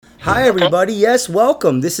Hi, Okay. everybody. Yes,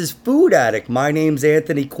 welcome. This is Food Addict. My name's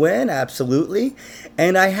Anthony Quinn, absolutely.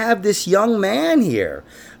 And I have this young man here,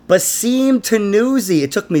 Basim Tanuzi.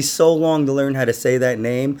 It took me so long to learn how to say that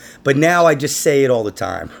name, but now I just say it all the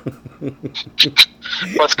time.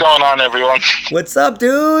 What's going on, everyone? What's up,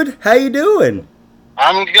 dude? How you doing?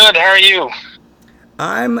 I'm good. How are you?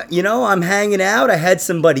 I'm hanging out. I had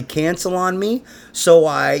somebody cancel on me, so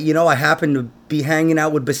I happened to be hanging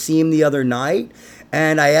out with Basim the other night,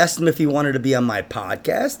 and I asked him if he wanted to be on my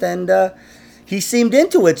podcast, and he seemed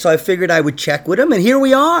into it, so I figured I would check with him, and here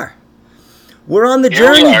we are. We're on the Here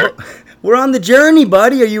we journey. are. We're on the journey,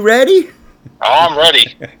 buddy. Are you ready? Oh, I'm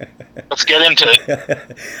ready. Let's get into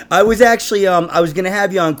it. I was gonna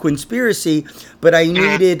have you on Conspiracy, but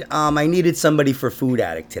Mhm. I needed somebody for Food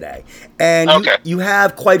Addict today, and Okay. you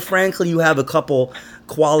have, quite frankly, you have a couple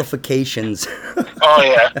qualifications. Oh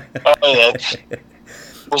yeah. Oh yeah.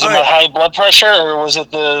 Was All it my right, high blood pressure or was it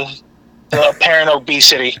the apparent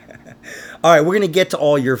obesity? all right, we're gonna get to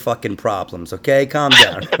all your fucking problems. Okay, calm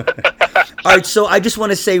down. All right, so I just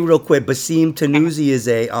want to say real quick, Basim Tanuzi is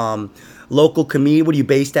a local comedian. What are you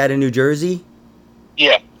based out of New Jersey?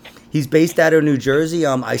 Yeah. He's based out of New Jersey.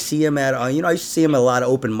 I see him at I used to see him at a lot of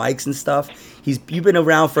open mics and stuff. You've been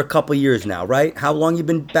around for a couple years now, right? How long you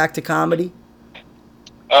been back to comedy?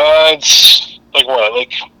 It's like what?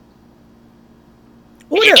 Like if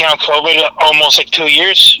you Whatever. count COVID, almost like 2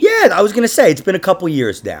 years. Yeah, I was gonna say it's been a couple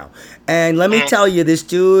years now, and let me Mhm. tell you, this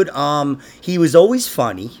dude, he was always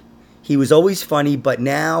funny. He was always funny, but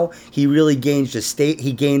now he really gained the state.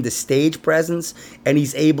 He gained the stage presence, and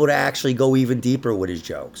he's able to actually go even deeper with his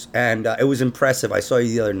jokes. And it was impressive. I saw you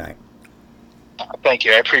the other night. Thank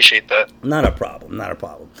you. I appreciate that. Not a problem. Not a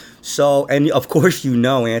problem. So, and of course,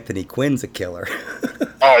 Anthony Quinn's a killer.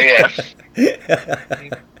 Oh yeah.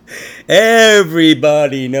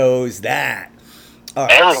 Everybody knows that. All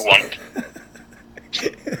right. Everyone.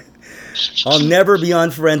 I'll never be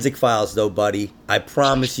on Forensic Files, though, buddy. I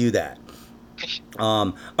promise you that.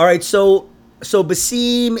 All right. So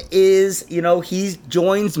Basim is, he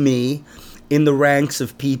joins me in the ranks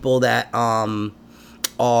of people that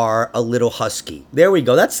are a little husky. There we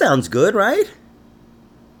go. That sounds good, right?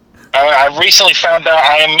 I recently found out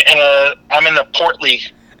I'm in the portly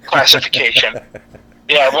classification.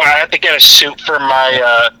 Yeah, well, I had to get a suit for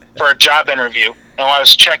my for a job interview, and when I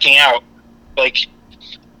was checking out, like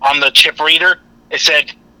on the chip reader, it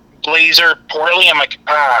said Blazer Portly. I'm like,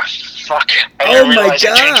 fuck! I Oh didn't my realize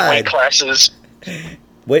I changed weight God. classes.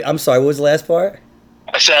 Wait, I'm sorry. What was the last part?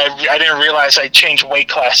 I said I didn't realize I changed weight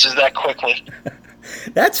classes that quickly.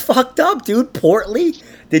 That's fucked up, dude. Portly.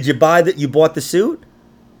 Did you buy that? You bought the suit?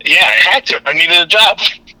 Yeah, I had to. I needed a job.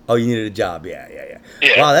 Oh, you needed a job. Yeah, yeah, yeah.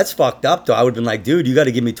 Yeah. Wow, that's fucked up, though. I would have been like, dude, you got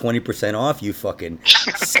to give me 20% off, you fucking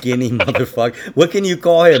skinny motherfucker. What can you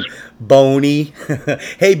call him? Boney.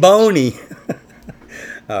 Hey, Boney.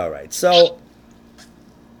 All right. So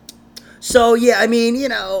yeah, I mean,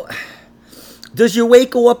 does your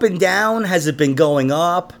weight go up and down? Has it been going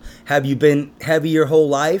up? Have you been heavy your whole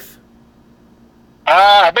life?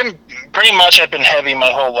 I've been I've been heavy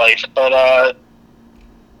my whole life, but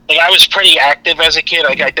like I was pretty active as a kid.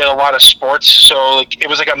 Like I did a lot of sports, so like it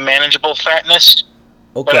was like a manageable fatness.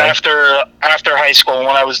 But Okay. after high school,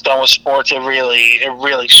 when I was done with sports, it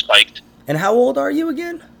really spiked. And how old are you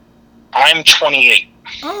again? I'm 28.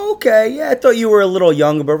 Oh, okay. Yeah, I thought you were a little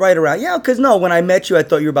younger, but right around. Yeah, because no, when I met you, I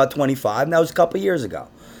thought you were about 25, and that was a couple years ago.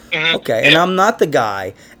 Okay, and Yeah. I'm not the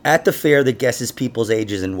guy at the fair that guesses people's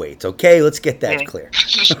ages and weights. Okay, let's get that Mhm. clear.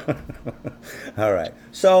 All right.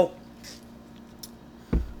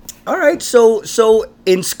 So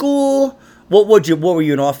in school, what were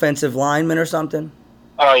you, an offensive lineman or something?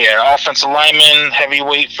 Oh yeah, offensive lineman,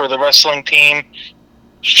 heavyweight for the wrestling team,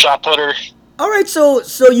 shot putter. All right, so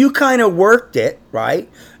you kind of worked it, right?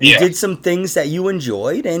 You Yeah. did some things that you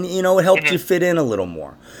enjoyed, and it helped you Hmm. fit in a little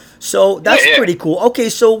more. So Yeah, that's yeah. pretty cool. Okay,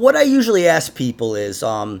 so what I usually ask people is,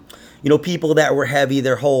 people that were heavy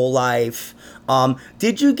their whole life.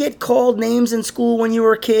 Did you get called names in school when you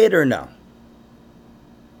were a kid, or no?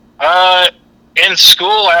 Uh, in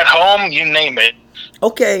school, at home, you name it.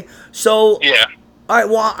 Okay, so Yeah. all right.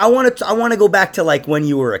 Well, I want to go back to like when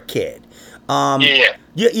you were a kid. Um, Yeah.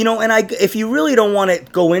 and if you really don't want to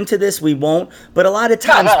go into this, we won't. But a lot of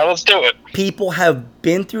No, times no, let's do it. people have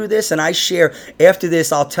been through this, and I share. After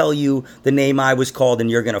this, I'll tell you the name I was called,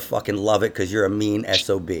 and you're gonna fucking love it because you're a mean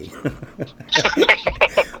sob.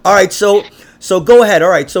 All right, so go ahead. All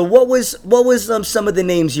right, so what was some of the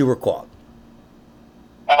names you were called?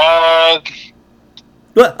 Uh,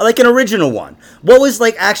 Well, like an original one. What was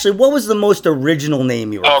the most original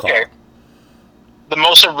name you were okay. called? the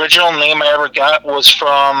most original name I ever got was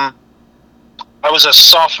from. I was a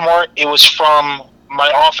sophomore. It was from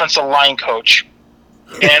my offensive line coach,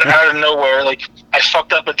 and out of nowhere, like I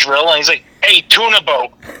fucked up a drill, and he's like, "Hey, tuna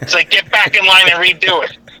boat." He's like, "Get back in line and redo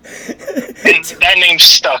it." And that name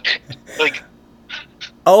stuck. Like,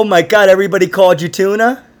 oh my God! Everybody called you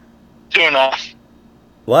Tuna. tuna.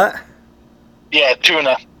 What? Yeah,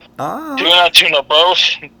 tuna. Ah. Tuna both.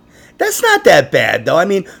 That's not that bad, though. I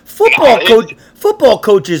mean, football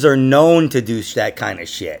coaches are known to do that kind of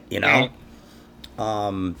shit, you know?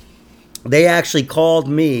 They actually called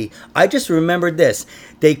me. I just remembered this.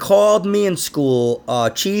 They called me in school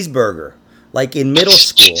cheeseburger, like in middle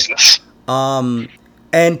school. Jesus.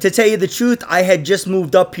 And to tell you the truth, I had just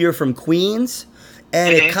moved up here from Queens,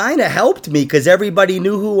 and it kind of helped me because everybody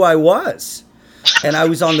knew who I was. And I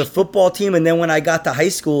was on the football team, and then when I got to high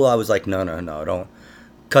school, I was like, no, don't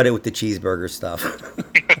cut it with the cheeseburger stuff.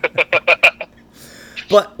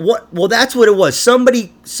 But well, that's what it was.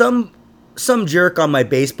 Some jerk on my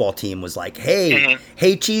baseball team was like, hey,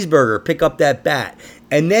 cheeseburger, pick up that bat.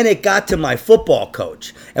 And then it got to my football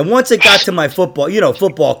coach. And once it got to my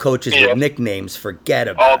football coaches with nicknames, forget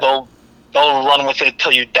about it. They'll run with it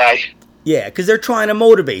till you die. Yeah, because they're trying to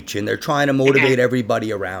motivate you, and they're trying to motivate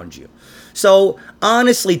everybody around you. So,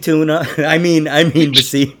 honestly, Tuna, I mean,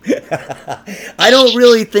 Basim, I don't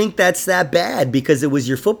really think that's that bad because it was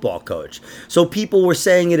your football coach. So people were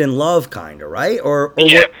saying it in love, kind of, right? Or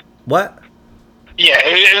yeah. What? Yeah,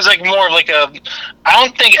 it was like more of like a. I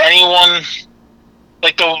don't think anyone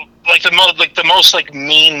the most like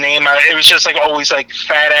mean name. It was just like always like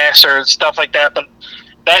fat ass or stuff like that. But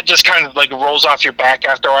that just kind of like rolls off your back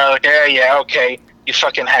after a while. Like, yeah, okay, you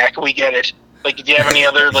fucking hack, we get it. Like, do you have any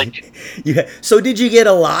other, like... Yeah. So did you get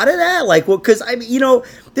a lot of that? Like, well, because, I mean,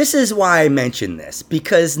 this is why I mention this.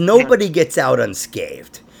 Because nobody gets out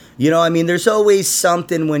unscathed. I mean, there's always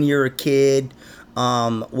something when you're a kid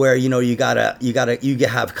where, you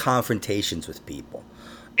have confrontations with people.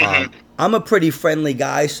 I'm a pretty friendly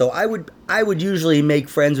guy, so I would usually make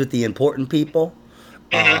friends with the important people.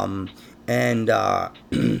 And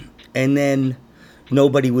then...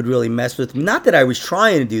 nobody would really mess with me. Not that I was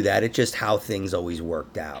trying to do that. It's just how things always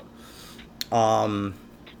worked out.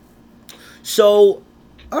 So,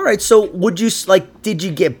 all right. So, did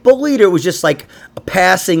you get bullied, or it was just like a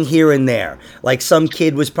passing here and there? Like some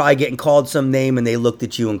kid was probably getting called some name, and they looked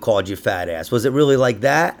at you and called you fat ass. Was it really like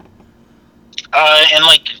that? In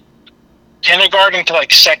like kindergarten to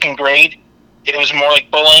like second grade, it was more like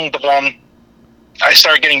bullying. But then I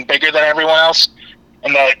started getting bigger than everyone else.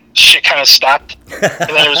 And that shit kind of stopped. And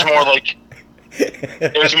then it was more like,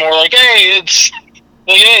 hey, it's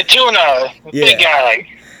like, hey, Tuna, big guy.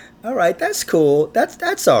 All right, that's cool.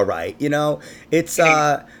 That's all right. It's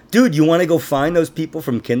dude, you want to go find those people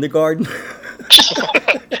from kindergarten?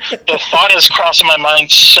 The thought has crossed my mind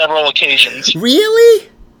several occasions. Really?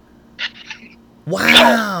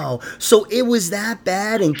 Wow. No. So it was that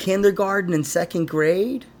bad in kindergarten and second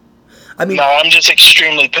grade? I mean, no, I'm just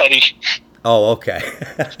extremely petty. Oh, okay.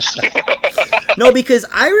 No, because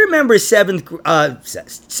I remember second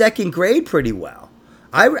grade pretty well.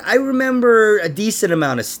 I remember a decent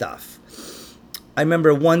amount of stuff. I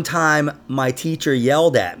remember one time my teacher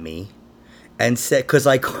yelled at me and said, because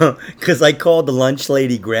I called the lunch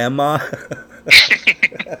lady grandma.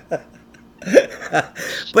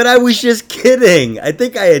 But I was just kidding. I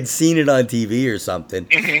think I had seen it on TV or something.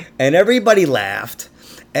 And everybody laughed.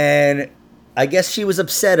 And I guess she was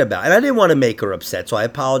upset about it. And I didn't want to make her upset, so I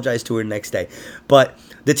apologized to her next day. But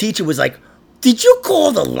the teacher was like, "Did you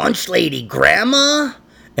call the lunch lady grandma?"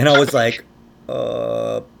 And I was like,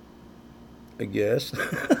 I guess.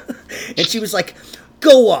 And she was like,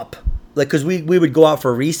 "Go up." Like, because we would go out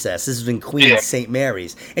for recess. This was in Queens, St.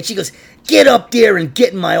 Mary's. And she goes, "Get up there and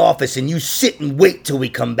get in my office, and you sit and wait till we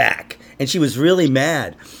come back." And she was really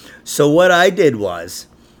mad. So what I did was,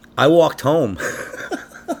 I walked home.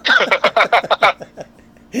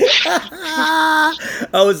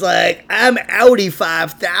 I was like, I'm Audi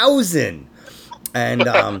 5000.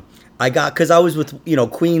 And because I was with,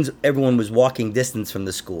 Queens, everyone was walking distance from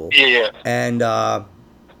the school. Yeah. And my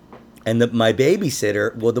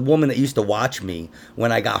babysitter, well, the woman that used to watch me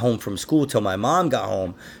when I got home from school till my mom got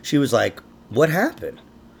home, she was like, "What happened?"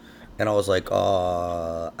 And I was like,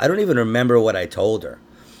 I don't even remember what I told her.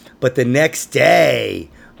 But the next day,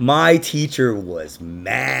 my teacher was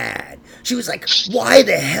mad. She was like, "Why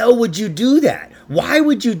the hell would you do that? Why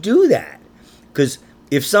would you do that?" Because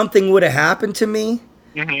if something would have happened to me,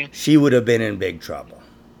 she would have been in big trouble.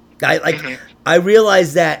 I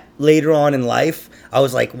realized that later on in life. I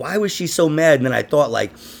was like, why was she so mad? And then I thought,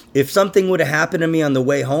 like, If something would have happened to me on the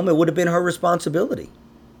way home, it would have been her responsibility.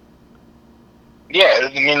 Yeah,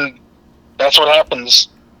 I mean, that's what happens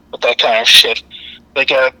with that kind of shit.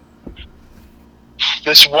 Like,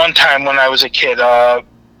 this one time when I was a kid,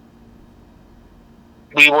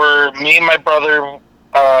 me and my brother,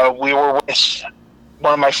 we were with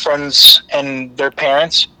one of my friends and their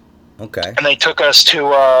parents. Okay. And they took us to,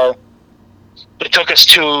 I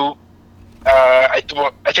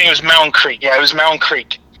think it was Mountain Creek. Yeah, it was Mountain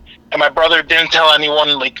Creek. And my brother didn't tell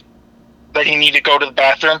anyone, like, that he needed to go to the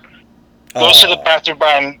bathroom. Goes to the bathroom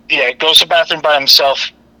by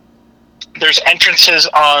himself. There's entrances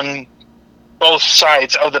on both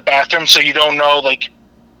sides of the bathroom, so you don't know, like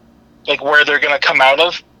where they're gonna come out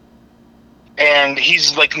of. And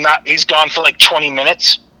he's gone for like 20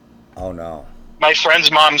 minutes. Oh no. My friend's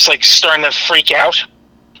mom's like starting to freak out.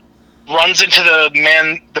 Runs into the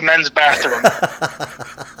men's bathroom.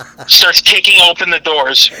 Starts kicking open the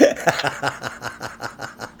doors.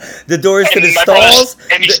 The doors to the stalls?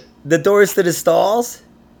 The doors to the stalls?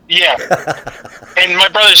 Yeah. And my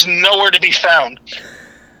brother's nowhere to be found.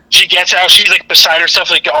 She gets out, she's like beside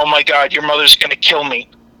herself, like, oh my god, your mother's gonna kill me.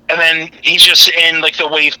 And then he's just in like the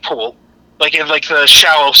wave pool. Like in like the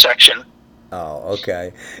shallow section. Oh,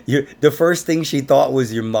 okay. The first thing she thought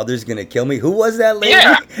was your mother's gonna kill me. Who was that lady?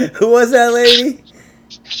 Yeah. Who was that lady?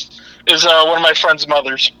 It was one of my friend's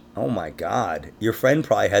mothers. Oh my god. Your friend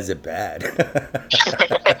probably has it bad.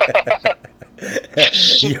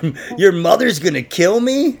 Your mother's gonna kill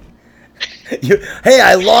me? Hey,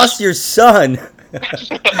 I lost your son.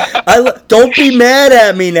 Don't be mad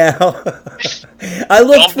at me now. I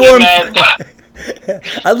looked for him.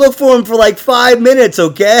 I looked for him for like 5 minutes,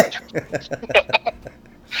 okay?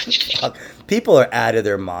 People are out of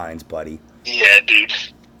their minds, buddy. Yeah, dude.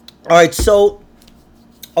 All right, so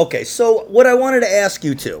what I wanted to ask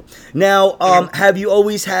you too. Now, have you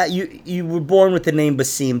always had you were born with the name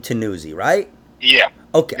Basim Tanuzi, right? Yeah.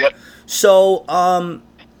 Okay. Yep. So,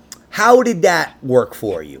 how did that work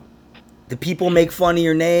for you? Did people make fun of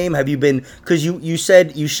your name? Have you been, because you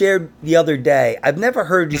said, you shared the other day, I've never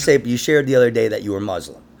heard you say it, but you shared the other day that you were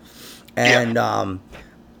Muslim. And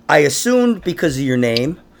I assumed because of your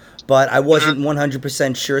name, but I wasn't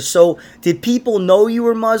 100% sure. So did people know you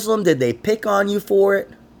were Muslim? Did they pick on you for it?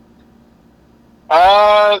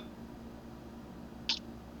 No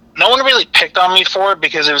one really picked on me for it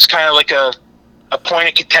because it was kind of like a point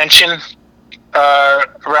of contention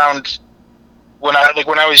around when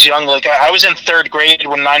I was young. Like I was in 3rd grade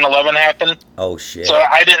when 9/11 happened. Oh shit. So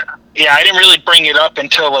I didn't really bring it up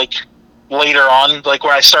until like later on, like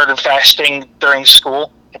when I started fasting during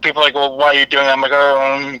school. And people are like, well, why are you doing that? I'm like,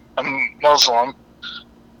 oh, I'm Muslim.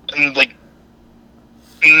 And like,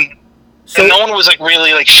 and no one was like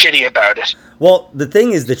really like shitty about it. Well, the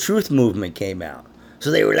thing is, the Truth Movement came out. So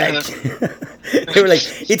they were like,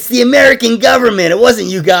 it's the American government. It wasn't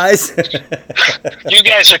you guys. You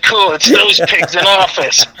guys are cool. It's those pigs in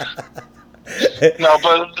office. No,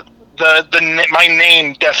 but my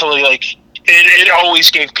name definitely like it always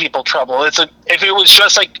gave people trouble. If it was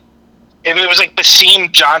like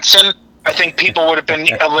Basim Johnson, I think people would have been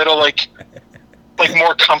a little like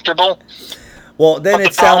more comfortable. Well, then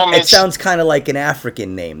it sounds kind of like an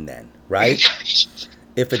African name then, right?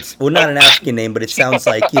 If it's not an African name, but it sounds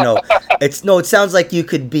like, it sounds like you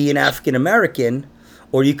could be an African American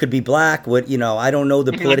or you could be black. I don't know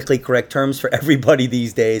the politically correct terms for everybody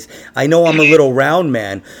these days. I know I'm a little round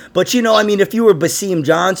man, but if you were Basim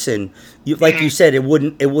Johnson, like you said, it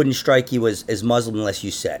wouldn't strike you as Muslim unless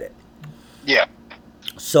you said it. Yeah.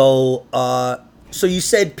 So you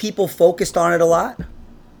said people focused on it a lot?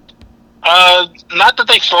 Not that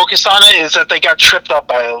they focused on it, is that they got tripped up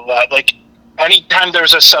by it a lot. Like, anytime there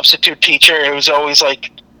was a substitute teacher, it was always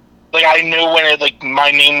like I knew when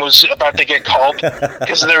my name was about to get called,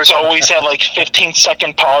 because there was always that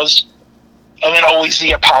 15-second pause, and then always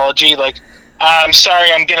the apology, I'm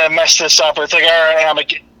sorry, I'm gonna mess this up. It's like, all right,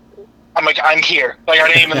 I'm here. I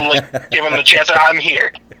didn't even give him the chance. I'm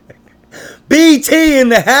here. BT in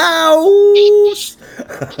the house.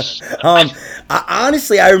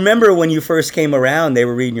 Honestly, I remember when you first came around, they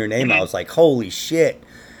were reading your name. I was like, holy shit.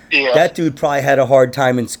 Yeah. That dude probably had a hard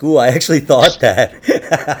time in school. I actually thought that.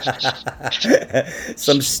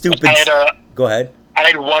 Some stupid... Go ahead. I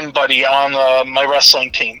had one buddy on my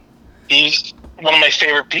wrestling team. He's one of my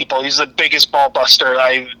favorite people. He's the biggest ball buster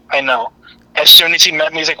I know. As soon as he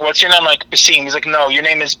met me, he's like, what's your name? I'm like, Basim. He's like, no, your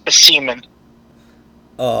name is Basiman.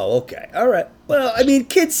 Oh, okay. All right. Well,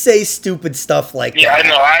 kids say stupid stuff like that. Yeah, I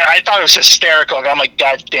know. I thought it was hysterical. I'm like,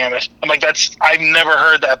 God damn it. I'm like, I've never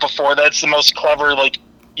heard that before. That's the most clever,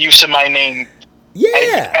 use of my name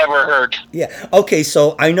Yeah. I've ever heard. Yeah. Okay,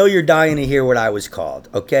 so I know you're dying to hear what I was called,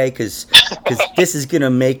 okay? Because this is going to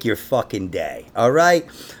make your fucking day, all right?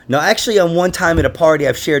 Now, actually, on one time at a party,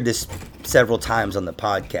 I've shared this several times on the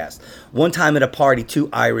podcast. One time at a party, two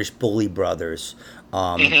Irish bully brothers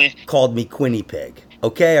called me Quinny Pig.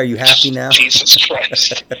 Okay, are you happy now? Jesus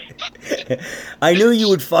Christ. I knew you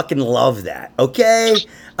would fucking love that, okay?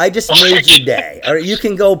 I just made your day. All right, you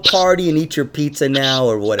can go party and eat your pizza now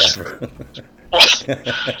or whatever.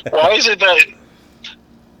 Why is it that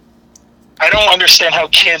I don't understand how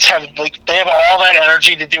kids have, like, they have all that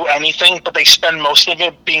energy to do anything, but they spend most of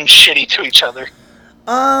it being shitty to each other?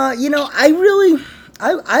 I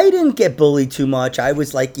didn't get bullied too much. I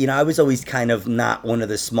was like, I was always kind of not one of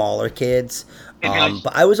the smaller kids.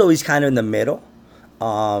 But I was always kind of in the middle.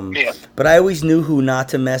 Yeah. But I always knew who not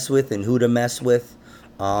to mess with and who to mess with.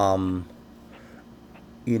 But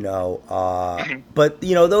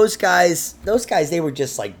those guys, they were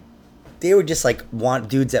just like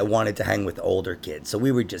dudes that wanted to hang with older kids. So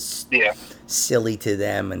we were just silly to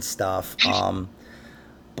them and stuff.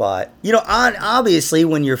 But obviously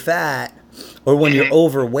when you're fat or when you're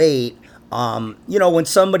overweight, when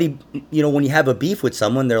somebody, when you have a beef with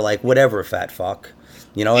someone, they're like, whatever, fat fuck.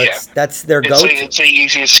 That's their go-to. It's the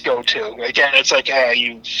easiest go-to. Again, it's like, hey,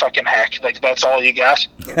 you fucking hack. Like, that's all you got?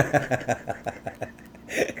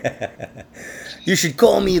 You should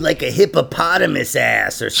call me like a hippopotamus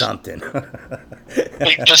ass or something.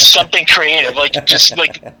 Like, just something creative. Like, just,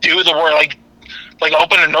 like, do the word. Like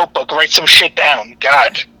open a notebook, write some shit down.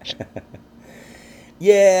 God.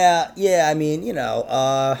 Yeah, I mean,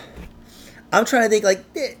 I'm trying to think, like,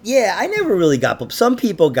 yeah, I never really got, some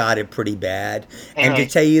people got it pretty bad. And to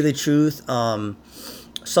tell you the truth,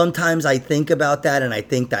 sometimes I think about that and I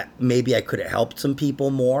think that maybe I could have helped some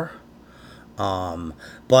people more.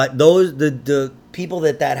 But the people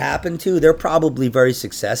that happened to, they're probably very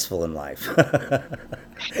successful in life.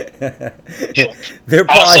 They're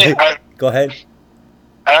probably, go ahead.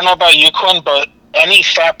 I don't know about you, Quinn, but any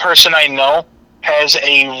fat person I know has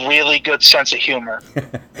a really good sense of humor.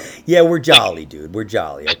 Yeah, we're jolly, dude. We're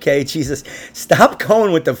jolly, okay? Jesus, stop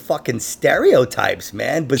going with the fucking stereotypes,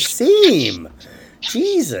 man. Basim.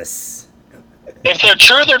 Jesus. If they're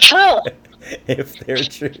true, they're true. If they're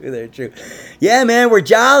true, they're true. Yeah, man, we're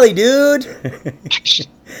jolly, dude.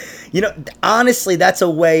 Honestly, that's a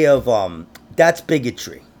way of, that's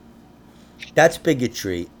bigotry. That's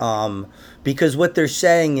bigotry. Because what they're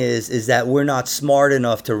saying is that we're not smart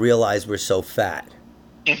enough to realize we're so fat.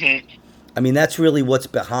 I mean, that's really what's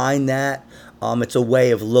behind that. It's a way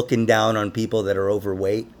of looking down on people that are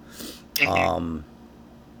overweight.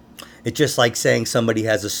 It's just like saying somebody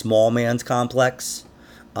has a small man's complex.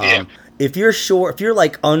 If you're short, if you're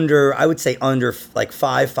like under, I would say under like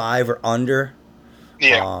 5'5" or under,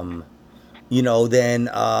 then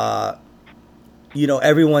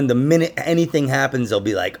everyone, the minute anything happens, they'll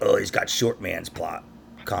be like, oh, he's got short man's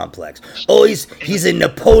complex. Oh, he's a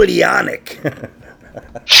Napoleonic.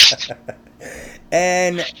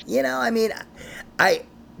 And, I mean,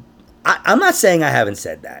 I'm not saying I haven't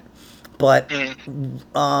said that, but,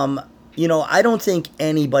 I don't think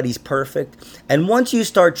anybody's perfect. And once you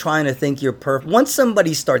start trying to think you're perfect, once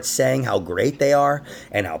somebody starts saying how great they are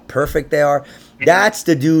and how perfect they are, that's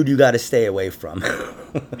the dude you got to stay away from.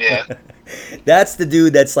 Yeah. That's the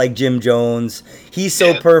dude that's like Jim Jones. He's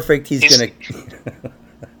so perfect, he's going to...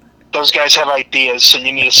 Those guys have ideas, so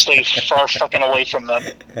you need to stay far fucking away from them.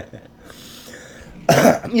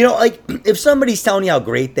 Like, if somebody's telling you how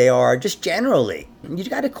great they are, just generally, you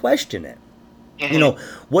got to question it.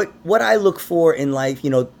 What I look for in life,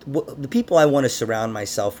 the people I want to surround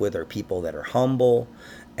myself with are people that are humble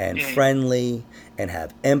and friendly and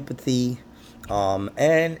have empathy.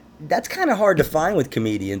 And that's kind of hard to find with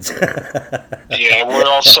comedians. Yeah, we're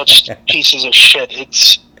all such pieces of shit.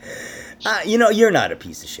 It's... you're not a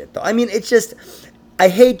piece of shit, though. I mean, it's just, I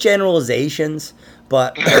hate generalizations,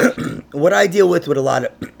 but what I deal with a lot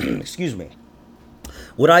of, excuse me,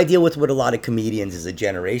 what I deal with a lot of comedians is a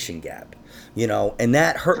generation gap. And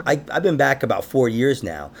that hurt. I've been back about 4 years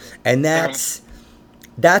now, and that's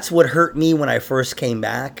what hurt me when I first came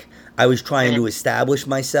back. I was trying to establish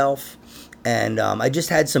myself, and I just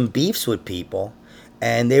had some beefs with people,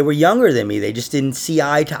 and they were younger than me. They just didn't see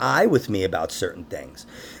eye to eye with me about certain things.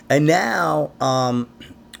 And now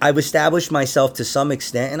I've established myself to some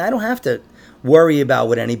extent, and I don't have to worry about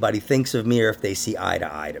what anybody thinks of me or if they see eye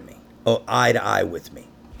to eye to me or eye to eye with me.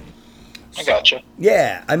 I gotcha.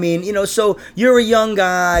 Yeah, I mean, so you're a young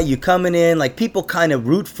guy, you coming in, like, people kind of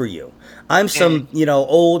root for you. I'm some,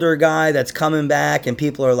 older guy that's coming back, and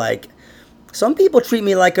people are like, some people treat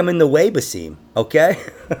me like I'm in the way, Basim, okay?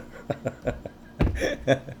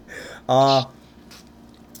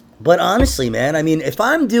 But honestly, man, I mean, if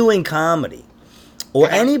I'm doing comedy or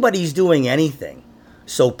anybody's doing anything,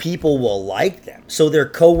 so people will like them, so their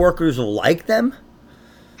coworkers will like them,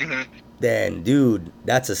 then, dude,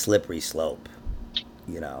 that's a slippery slope,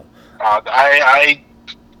 you know.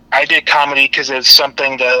 I did comedy because it's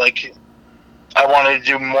something that like I wanted to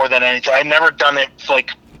do more than anything. I've never done it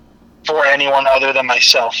like for anyone other than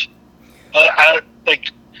myself. I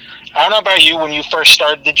don't know about you. When you first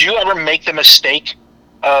started, did you ever make the mistake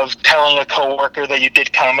of telling a coworker that you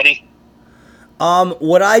did comedy?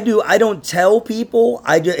 What I do, I don't tell people.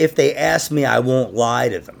 If they ask me, I won't lie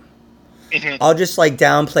to them. I'll just like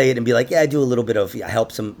downplay it and be like, yeah, I do a little bit of, I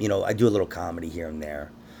help some, I do a little comedy here and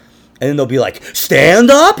there. And then they'll be like, stand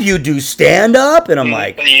up? You do stand up? And I'm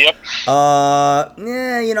like, Yep. yeah,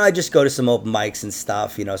 I just go to some open mics and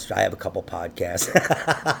stuff. So I have a couple podcasts.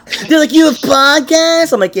 They're like, you have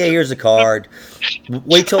podcasts? I'm like, yeah, here's a card.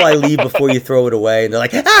 Wait till I leave before you throw it away. And they're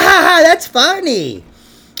like, that's funny.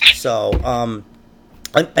 So,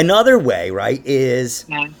 another way, right, is,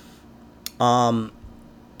 so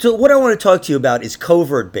what I want to talk to you about is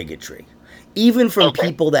covert bigotry. Even from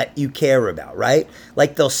people that you care about, right?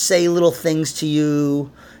 Like they'll say little things to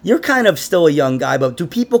you. You're kind of still a young guy, but do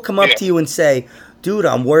people come up to you and say, dude,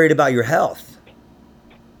 I'm worried about your health?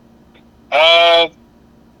 Oh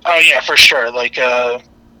yeah, for sure. Like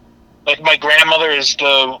my grandmother is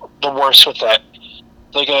the worst with that.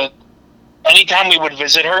 Like anytime we would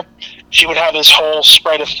visit her, she would have this whole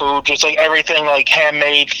spread of food, just like everything like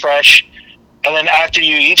handmade, fresh. And then after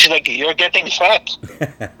you eat, she's like, you're getting fat.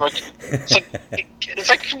 It's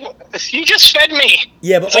like you just fed me.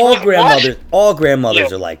 Yeah, but all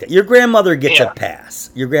grandmothers are like that. Your grandmother gets a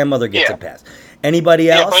pass. Your grandmother gets a pass.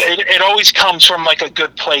 Anybody else? Yeah, but it always comes from like a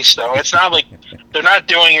good place, though. It's not like they're not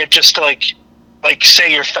doing it just to like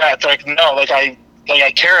say you're fat. They're like, no, I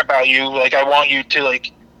care about you. Like I want you to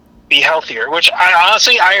like be healthier. Which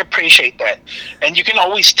I appreciate that. And you can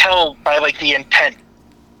always tell by like the intent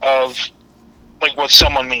of like what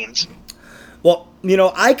someone means. Well,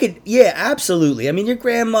 absolutely. I mean, your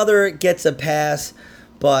grandmother gets a pass,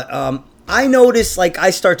 but I notice like I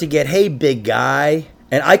start to get, hey, big guy,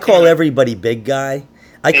 and I call everybody big guy.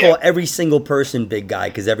 I call every single person big guy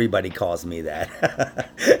because everybody calls me that.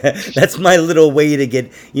 That's my little way to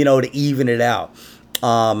get, to even it out.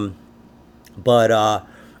 But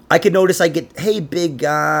I could notice I get, hey, big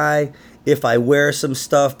guy. If I wear some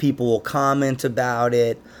stuff, people will comment about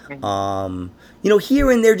it. Here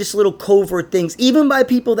and there, just little covert things, even by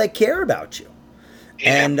people that care about you.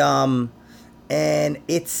 Yeah. And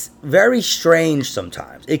it's very strange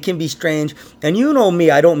sometimes. It can be strange. And you know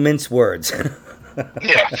me, I don't mince words.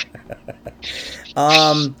 Yeah.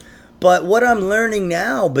 But what I'm learning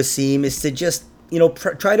now, Basim, is to just,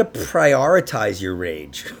 try to prioritize your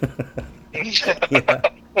rage. You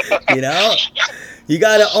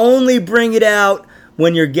got to only bring it out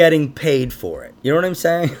when you're getting paid for it. You know what I'm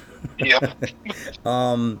saying? Yep.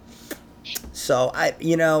 So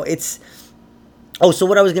so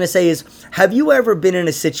what I was going to say is, have you ever been in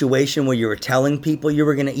a situation where you were telling people you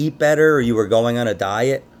were going to eat better or you were going on a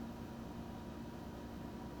diet?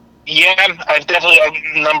 Yeah, I've definitely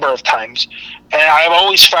a number of times. And I've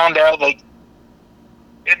always found out, like,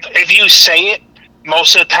 if you say it,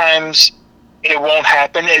 most of the times it won't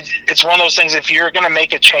happen. It's one of those things, if you're going to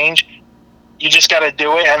make a change, you just got to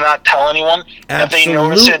do it and not tell anyone. Absolutely. If they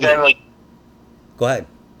notice it, then, like... Go ahead.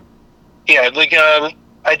 Yeah, like,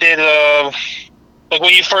 I did, like,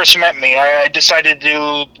 when you first met me, I decided to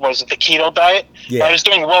do, the keto diet? Yeah. I was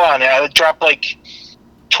doing well on it. I dropped, like,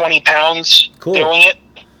 20 pounds doing it.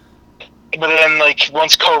 But then, like,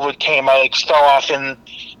 once COVID came, I, like, fell off and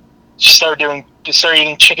started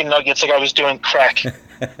eating chicken nuggets like I was doing crack.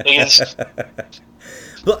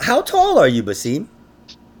 But how tall are you, Basim?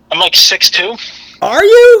 I'm like 6'2". Are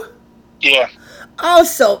you? Yeah. Oh,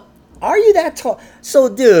 so are you that tall? So,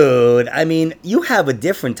 dude, I mean, you have a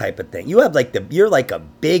different type of thing. You have like you're like a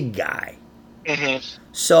big guy. Mm-hmm.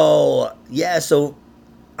 So, yeah, so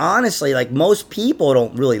honestly, like most people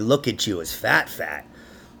don't really look at you as fat.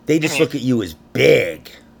 They just look at you as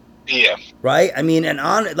big. Yeah. Right? I mean, and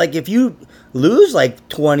like if you lose like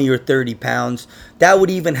 20 or 30 pounds, that would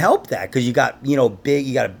even help that because you got, big,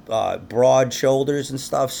 you got broad shoulders and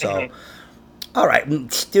stuff. So, all right,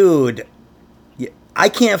 dude, I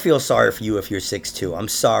can't feel sorry for you if you're 6'2". I'm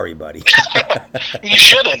sorry, buddy. You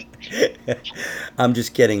shouldn't. I'm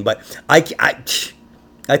just kidding. But I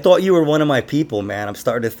thought you were one of my people, man. I'm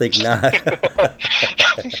starting to think not.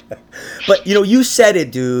 But, you said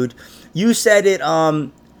it, dude. You said it,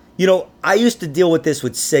 I used to deal with this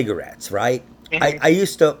with cigarettes, right? I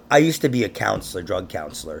used to be a counselor, drug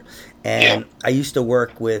counselor, and I used to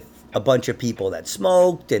work with a bunch of people that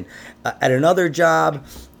smoked and at another job.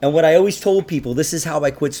 And what I always told people, this is how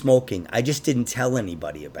I quit smoking. I just didn't tell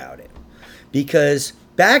anybody about it because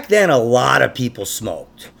back then a lot of people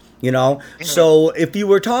smoked, you know. So if you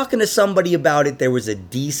were talking to somebody about it, there was a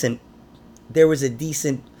decent,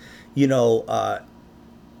 you know,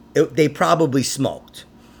 they probably smoked.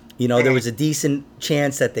 You know, there was a decent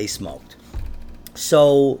chance that they smoked.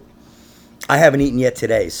 So I haven't eaten yet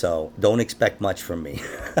today, so don't expect much from me.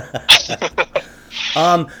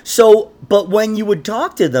 But when you would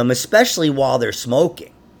talk to them, especially while they're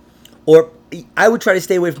smoking, or I would try to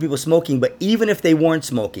stay away from people smoking, but even if they weren't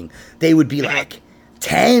smoking, they would be like,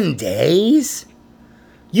 10 days?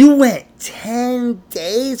 You went 10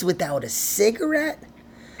 days without a cigarette?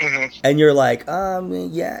 And you're like,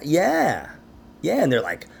 yeah. And they're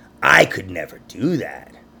like, I could never do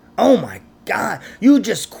that. Oh my God, you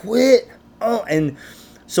just quit. Oh, and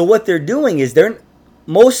so what they're doing is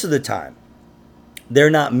most of the time, they're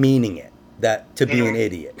not meaning it to be an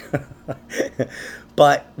idiot.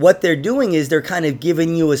 But what they're doing is they're kind of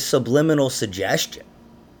giving you a subliminal suggestion.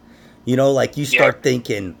 You know, like you start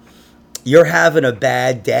thinking you're having a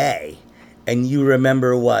bad day and you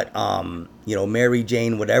remember what, you know, Mary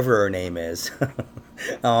Jane, whatever her name is,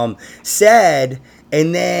 said,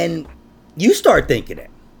 and then you start thinking it.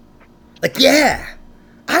 Like, yeah,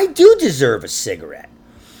 I do deserve a cigarette.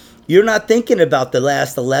 You're not thinking about the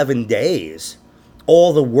last 11 days,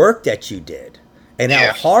 all the work that you did, and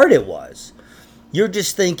how hard it was. You're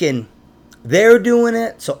just thinking, they're doing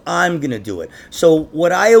it, so I'm going to do it. So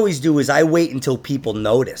what I always do is I wait until people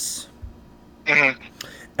notice. And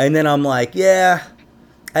then I'm like, yeah,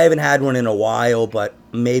 I haven't had one in a while, but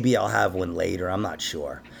maybe I'll have one later. I'm not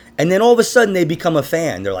sure. And then all of a sudden they become a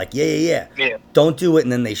fan. They're like, yeah. Don't do it.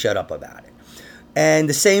 And then they shut up about it. And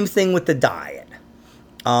the same thing with the diet.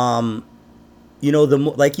 You know,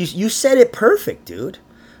 like you said it perfect, dude.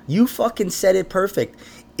 You fucking said it perfect.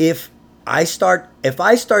 If I start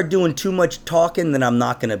doing too much talking, then I'm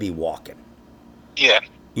not going to be walking. Yeah.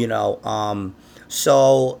 You know,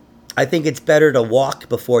 so I think it's better to walk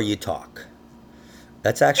before you talk.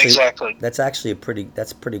 That's actually a pretty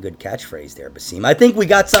good catchphrase there, Basim. I think we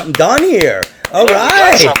got something done here. All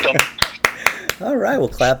right. All right, we'll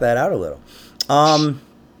clap that out a little.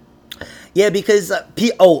 Yeah, because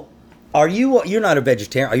you're not a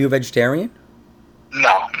vegetarian. Are you a vegetarian?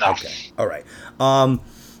 No. Okay. All right.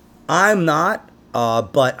 I'm not,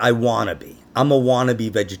 but I wanna be. I'm a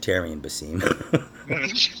wannabe vegetarian, Basim.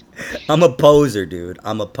 I'm a poser, dude.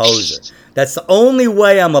 I'm a poser. That's the only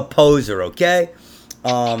way I'm a poser, okay?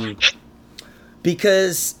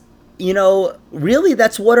 Because, you know, really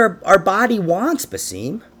that's what our body wants,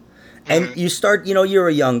 Basim. And you start, you know, you're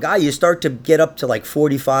a young guy. You start to get up to like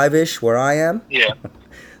 45-ish where I am. Yeah.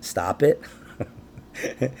 Stop it.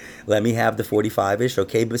 Let me have the 45-ish,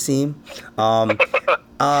 okay, Basim?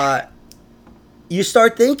 You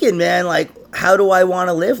start thinking, man, like, how do I want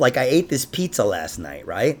to live? Like, I ate this pizza last night,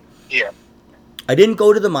 right? Yeah. I didn't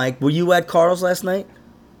go to the Mike. Were you at Carl's last night?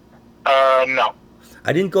 No.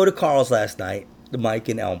 I didn't go to Carl's last night, the Mike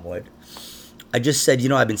in Elmwood. I just said, you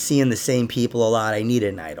know, I've been seeing the same people a lot. I need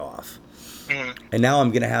a night off. And now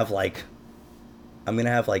I'm going to have like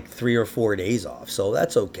 3 or 4 days off. So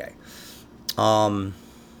that's okay.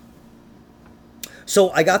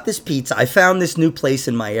 So I got this pizza. I found this new place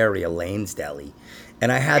in my area, Lane's Deli.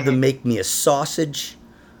 And I had them make me a sausage,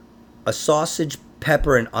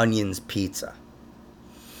 pepper, and onions pizza.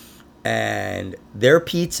 And their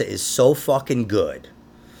pizza is so fucking good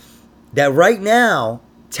that right now,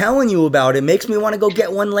 telling you about it makes me want to go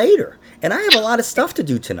get one later. And I have a lot of stuff to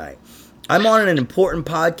do tonight. I'm on an important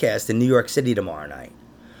podcast in New York City tomorrow night.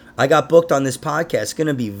 I got booked on this podcast. It's going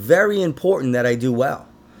to be very important that I do well.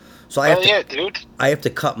 So I have to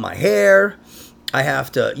cut my hair. I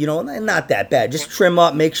have to, you know, not that bad. Just trim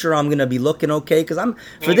up, make sure I'm going to be looking okay. Because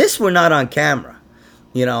for this, we're not on camera.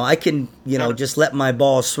 You know, I can, you know, just let my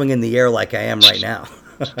balls swing in the air like I am right now.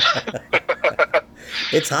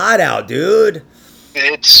 It's hot out, dude.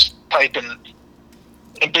 It's piping.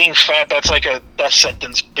 And being fat, that's like a death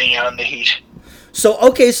sentence being out in the heat. So,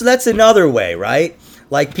 okay, so that's another way, right?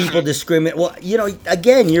 Like people discriminate. Well, you know,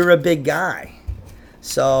 again, you're a big guy.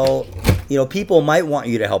 So, you know, people might want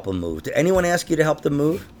you to help them move. Did anyone ask you to help them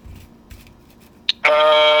move?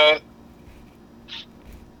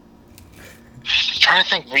 Trying to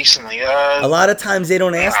think recently. A lot of times they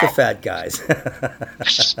don't ask the fat guys.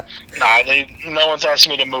 No one's asked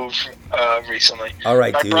me to move recently. All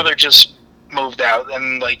right, My brother just moved out,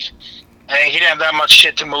 and like, he didn't have that much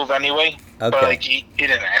shit to move anyway. Okay. But like, he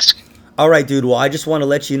didn't ask. All right, dude. Well, I just want to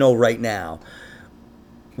let you know right now.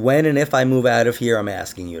 When and if I move out of here, I'm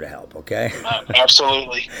asking you to help, okay?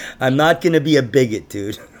 Absolutely. I'm not going to be a bigot,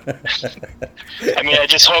 dude. I mean, I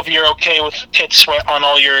just hope you're okay with tit sweat on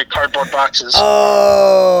all your cardboard boxes.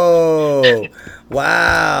 Oh,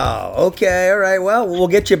 wow. Okay, all right. Well, we'll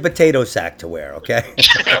get you a potato sack to wear, okay?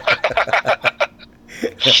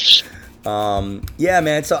 Yeah,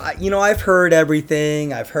 man. So, I've heard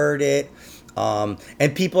everything. I've heard it.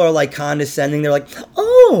 And people are like condescending. They're like,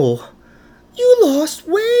 oh, you lost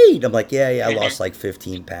weight. I'm like, yeah, I lost like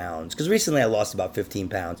 15 pounds. Because recently I lost about 15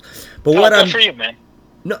 pounds. But what good for you, man.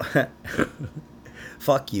 No,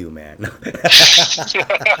 fuck you, man.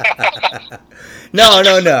 No.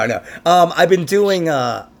 I've been doing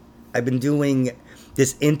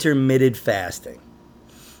this intermittent fasting.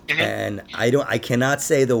 And I cannot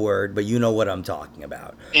say the word, but you know what I'm talking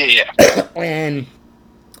about. Yeah. And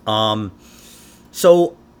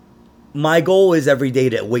so my goal is every day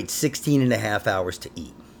to wait 16 and a half hours to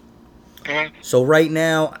eat. So right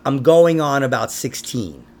now I'm going on about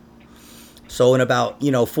 16. So in about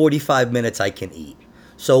 45 minutes I can eat.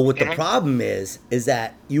 So what the problem is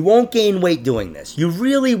that you won't gain weight doing this. You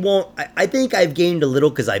really won't. I think I've gained a little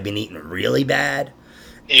because I've been eating really bad.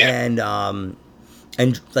 Yeah.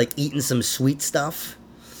 And like eating some sweet stuff.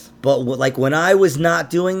 But like when I was not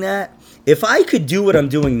doing that, if I could do what I'm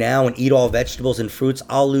doing now and eat all vegetables and fruits,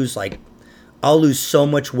 I'll lose so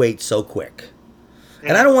much weight so quick.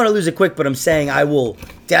 And I don't want to lose it quick, but I'm saying I will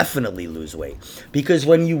definitely lose weight. Because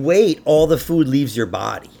when you wait, all the food leaves your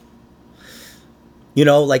body.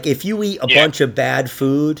 Like if you eat a bunch of bad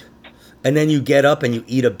food and then you get up and you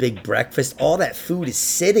eat a big breakfast, all that food is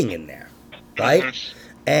sitting in there, right?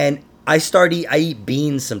 And I eat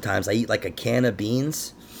beans sometimes. I eat like a can of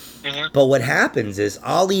beans. But what happens is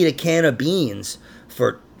I'll eat a can of beans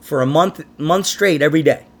for a month straight every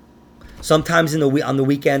day. Sometimes on the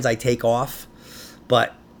weekends I take off.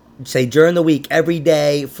 But say during the week, every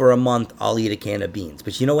day for a month, I'll eat a can of beans.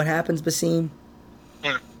 But you know what happens, Basim?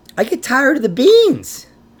 I get tired of the beans.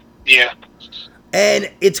 Yeah. And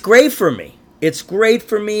it's great for me. It's great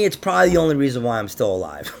for me. It's probably the only reason why I'm still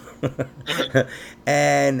alive.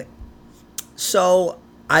 And so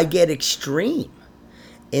I get extreme.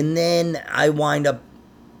 And then I wind up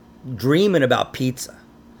dreaming about pizza.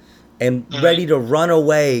 And ready to run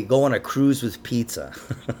away, go on a cruise with pizza.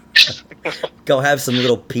 Go have some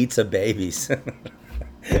little pizza babies.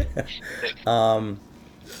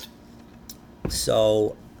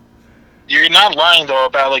 So you're not lying though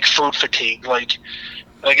about like food fatigue, like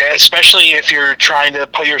especially if you're trying to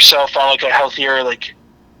put yourself on like a healthier like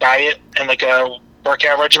diet and like a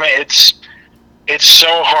workout regimen. It's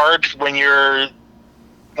so hard when you're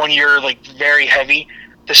like very heavy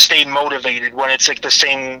to stay motivated when it's like the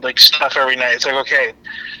same like stuff every night. It's like, okay,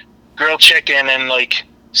 grilled chicken and like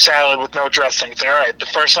salad with no dressing. It's like, all right, the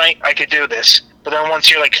first night I could do this, but then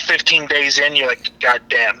once you're like 15 days in, you're like, God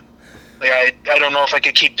damn, like I don't know if I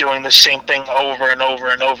could keep doing the same thing over and over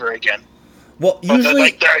and over again. Well,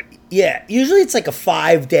 usually it's like a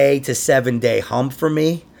 5-day to 7-day hump for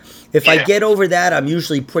me. If I get over that, I'm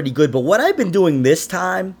usually pretty good. But what I've been doing this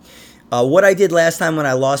time, what I did last time when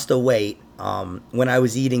I lost the weight, when I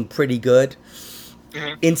was eating pretty good,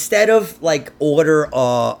 instead of like order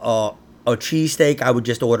a cheesesteak, I would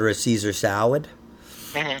just order a Caesar salad,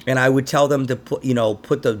 and I would tell them to put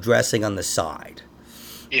the dressing on the side.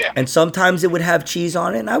 Yeah. And sometimes it would have cheese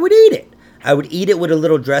on it, and I would eat it. I would eat it with a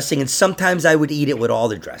little dressing, and sometimes I would eat it with all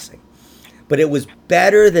the dressing. But it was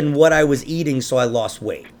better than what I was eating, so I lost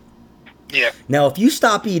weight. Yeah. Now, if you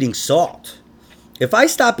stop eating salt, if I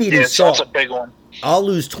stop eating salt, that's a big one. I'll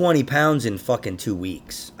lose 20 pounds in fucking 2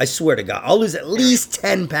 weeks. I swear to God. I'll lose at least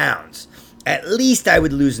 10 pounds. At least I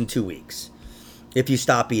would lose in 2 weeks if you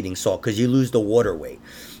stop eating salt, because you lose the water weight.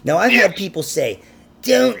 Now, I've had people say,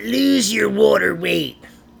 don't lose your water weight.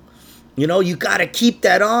 You got to keep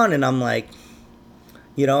that on. And I'm like,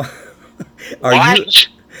 Who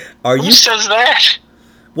says that?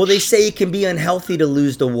 Well, they say it can be unhealthy to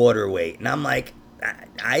lose the water weight. And I'm like,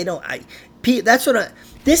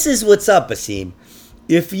 this is what's up, Asim.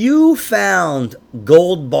 If you found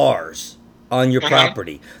gold bars on your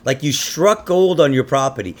property, like you struck gold on your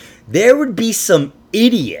property, there would be some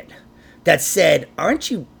idiot that said,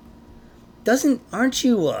 aren't you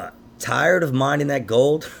tired of mining that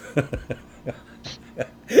gold?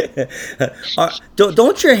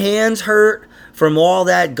 Don't your hands hurt from all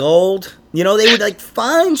that gold? They would like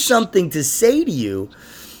find something to say to you.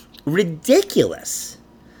 Ridiculous.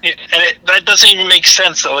 Yeah, and that doesn't even make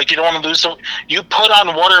sense though. Like you don't want to lose. You put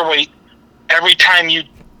on water weight every time you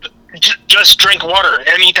just drink water.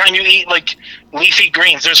 Anytime you eat like leafy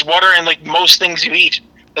greens, there's water in like most things you eat.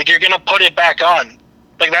 Like you're gonna put it back on.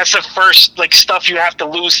 Like that's the first like stuff you have to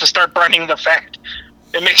lose to start burning the fat.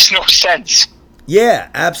 It makes no sense. Yeah,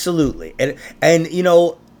 absolutely. And you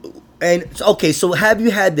know, and okay, so have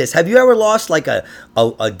you had this? Have you ever lost like a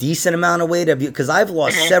decent amount of weight? Have you? Because I've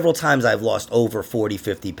lost several times. I've lost over 40,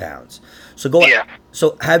 50 pounds. So go. Yeah.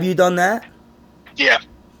 So have you done that? Yeah.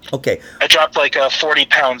 Okay. I dropped like 40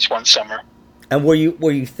 pounds one summer. And were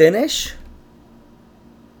you thinnish?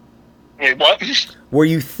 Wait, what? Were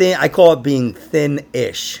you thin? I call it being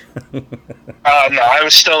thin-ish. No, I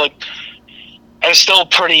was still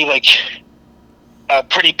pretty like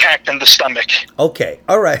pretty packed in the stomach. Okay,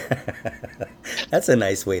 all right. That's a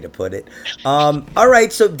nice way to put it. All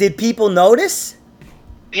right. So did people notice?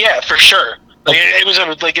 Yeah, for sure. Like it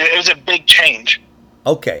was a big change.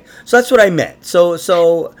 Okay, so that's what I meant.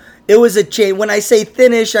 So it was a change. When I say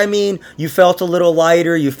thinnish, I mean you felt a little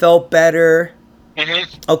lighter, you felt better.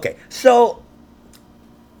 Okay, so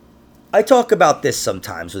I talk about this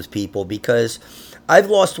sometimes with people because I've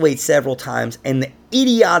lost weight several times, and the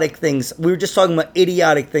idiotic things, we were just talking about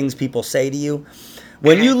idiotic things people say to you.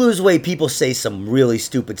 When you lose weight, people say some really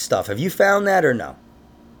stupid stuff. Have you found that or no?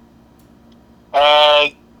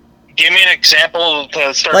 Give me an example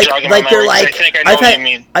to start jogging like my they're memory, 'cause like, I think I know what you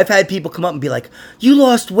mean. I've had people come up and be like, "You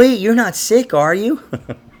lost weight. You're not sick, are you?"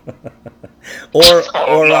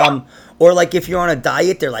 Or like if you're on a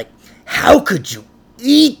diet, they're like, "How could you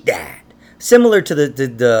eat that?" Similar to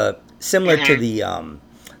the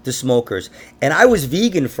smokers. And I was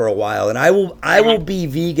vegan for a while, and I will be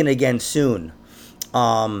vegan again soon.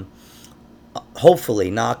 Hopefully,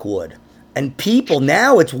 knock wood. And people,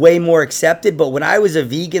 now it's way more accepted, but when I was a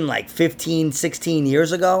vegan like 15, 16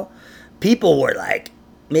 years ago, people were like,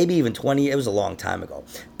 maybe even 20, it was a long time ago.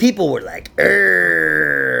 People were like,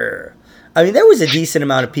 "Urgh." I mean, there was a decent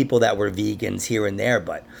amount of people that were vegans here and there,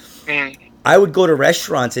 but I would go to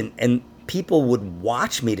restaurants and people would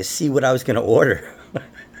watch me to see what I was going to order.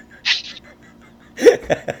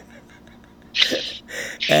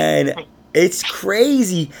 And it's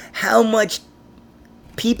crazy how much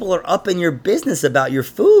people are up in your business about your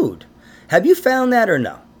food. Have you found that or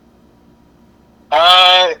no?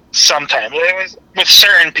 Sometimes with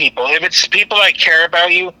certain people. If it's people that care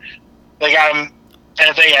about you, like and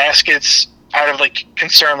if they ask, it's out of like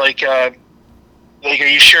concern, like are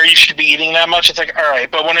you sure you should be eating that much? It's like, all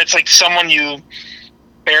right, but when it's like someone you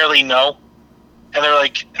barely know, and they're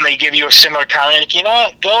like, and they give you a similar comment, like, you know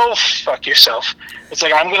what, go fuck yourself. It's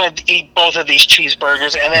like, I'm gonna eat both of these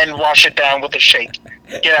cheeseburgers and then wash it down with a shake.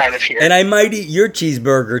 Get out of here. And I might eat your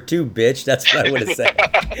cheeseburger too, bitch. That's what I would have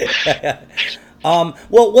said. Well,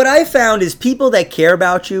 what I found is people that care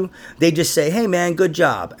about you, they just say, "Hey, man, good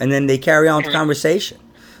job," and then they carry on the conversation.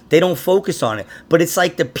 They don't focus on it. But it's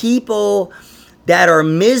like the people that are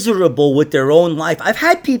miserable with their own life. I've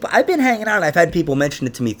been hanging out, and I've had people mention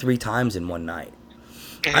it to me 3 times in one night.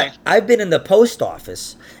 I've been in the post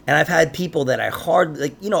office, and I've had people that I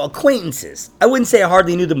acquaintances. I wouldn't say I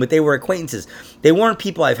hardly knew them, but they were acquaintances. They weren't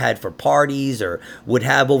people I've had for parties or would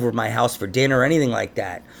have over at my house for dinner or anything like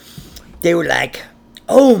that. They were like,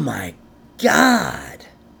 "Oh my God."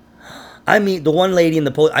 I mean, the one lady in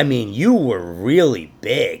the post, I mean, "You were really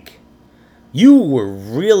big. You were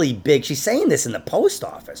really big." She's saying this in the post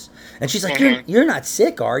office, and she's like, "You're not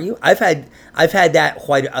sick, are you?" I've had that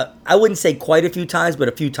quite. I wouldn't say quite a few times, but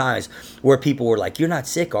a few times where people were like, "You're not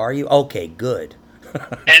sick, are you?" Okay, good.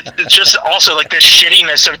 And it's just also like the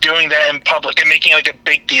shittiness of doing that in public and making like a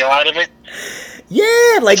big deal out of it.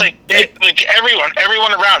 Yeah, like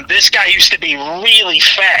everyone around. This guy used to be really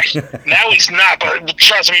fat. Now he's not, but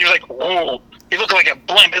trust me, he was like, "Whoa, he looked like a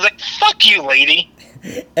blimp." It's like, fuck you, lady.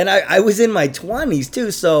 And I was in my 20s too,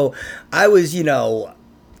 so I was,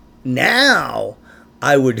 now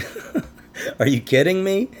I would, are you kidding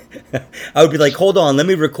me? I would be like, "Hold on, let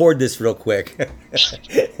me record this real quick."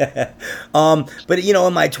 But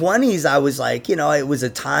in my 20s, I was like, it was a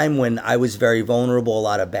time when I was very vulnerable. A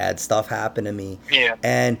lot of bad stuff happened to me. Yeah.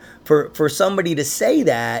 And for somebody to say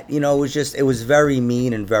that, it was very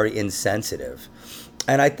mean and very insensitive.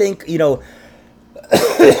 And I think,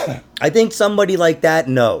 I think somebody like that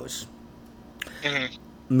knows.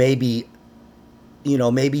 Maybe,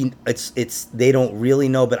 maybe it's they don't really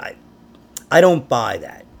know, but I don't buy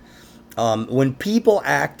that. When people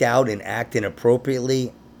act out and act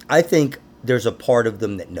inappropriately, I think there's a part of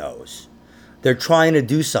them that knows. They're trying to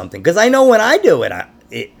do something. Because I know when I do it,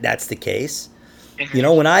 that's the case.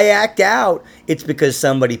 When I act out, it's because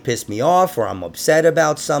somebody pissed me off or I'm upset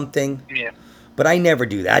about something. Yeah. But I never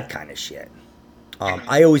do that kind of shit.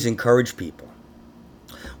 I always encourage people.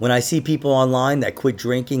 when I see people online that quit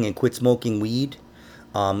drinking and quit smoking weed,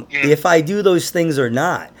 if I do those things or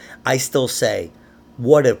not, I still say,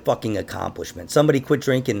 what a fucking accomplishment. Somebody quit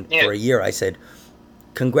drinking for a year. I said,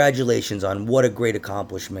 congratulations on what a great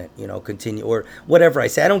accomplishment, continue, or whatever I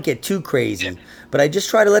say. I don't get too crazy, but I just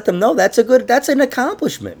try to let them know that's an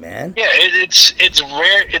accomplishment, man. Yeah, it's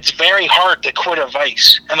rare. It's very hard to quit a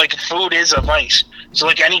vice, and like food is a vice. So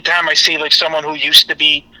like anytime I see like someone who used to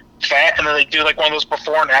be fat and then they do like one of those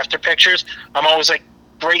before and after pictures, I'm always like,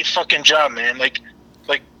 great fucking job, man. Like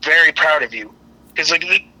very proud of you, because like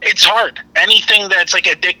it's hard. Anything that's like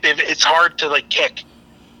addictive, it's hard to like kick.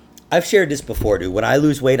 I've shared this before, dude. When I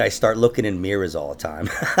lose weight, I start looking in mirrors all the time.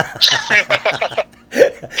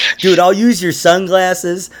 Dude, I'll use your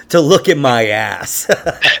sunglasses to look at my ass.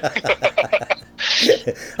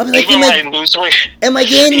 I'm like, am I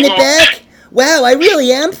gaining it back? Wow, I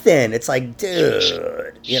really am thin. It's like,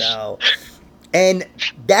 dude, And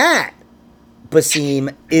that,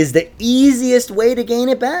 Basim, is the easiest way to gain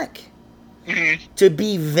it back. Mm-hmm. To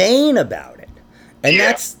be vain about it. And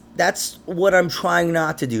that's what I'm trying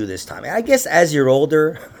not to do this time. I guess as you're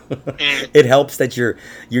older, it helps that you're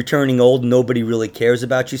turning old and nobody really cares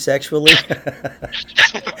about you sexually.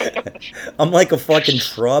 I'm like a fucking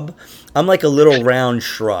shrub. I'm like a little round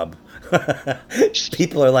shrub.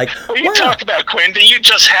 People are like, what are you talking about, Quinn? Did you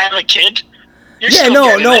just have a kid?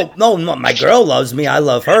 No. My girl loves me. I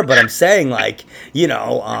love her. But I'm saying, like,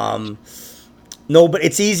 no, but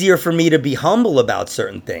it's easier for me to be humble about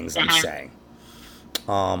certain things, I'm saying.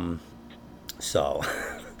 So,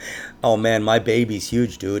 oh man, my baby's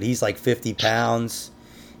huge, dude. He's like 50 pounds.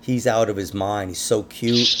 He's out of his mind. He's so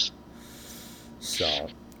cute. So,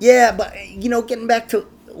 yeah, but, getting back to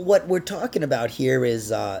what we're talking about here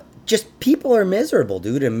is, just people are miserable,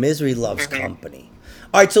 dude, and misery loves company.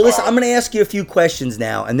 All right, so listen, I'm going to ask you a few questions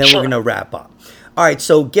now, and then we're going to wrap up. All right,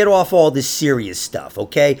 so get off all this serious stuff,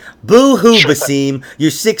 okay? Boo-hoo, Basim.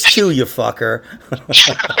 You're 6'2", you fucker.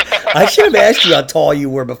 I should have asked you how tall you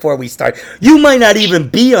were before we start. You might not even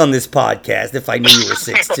be on this podcast if I knew you were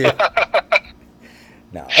 6'2".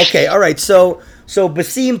 No. Okay, all right, so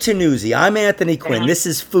Basim Tannuzzi, I'm Anthony Quinn. This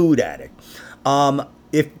is Food Addict.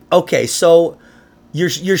 So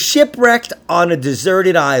you're shipwrecked on a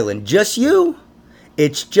deserted island. Just you?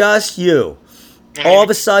 It's just you. All of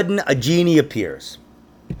a sudden, a genie appears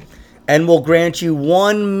and will grant you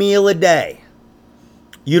one meal a day.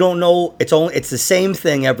 You don't know, it's the same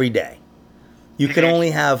thing every day. You can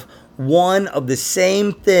only have one of the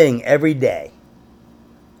same thing every day.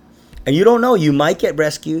 And you don't know, you might get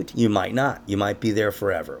rescued, you might not. You might be there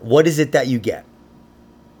forever. What is it that you get?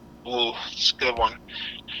 Ooh, it's a good one.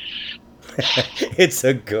 It's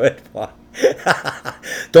a good one.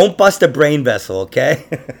 Don't bust a brain vessel, okay?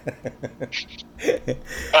 It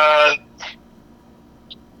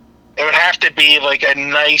would have to be like a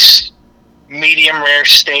nice medium rare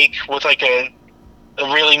steak with like a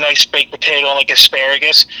really nice baked potato and like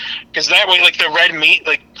asparagus, because that way like the red meat,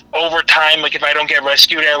 like over time, like if I don't get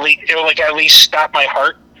rescued, it'll like at least stop my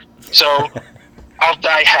heart, so I'll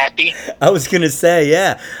die happy. I was gonna say,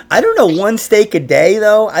 yeah, I don't know, one steak a day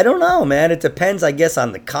though, I don't know, man. It depends, I guess,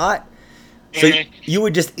 on the cot. So you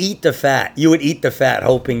would just eat the fat. You would eat the fat,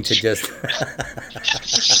 hoping to just.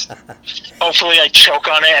 Hopefully, I choke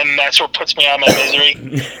on it, and that's what puts me out of my misery.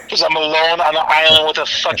 Because I'm alone on an island with a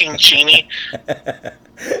fucking genie.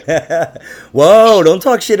 Whoa! Don't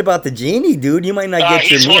talk shit about the genie, dude. You might not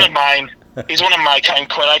get your meal. He's one of mine. He's one of my kind,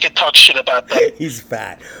 Quinn. I can talk shit about that. He's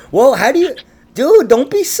fat. Well, how do you, dude?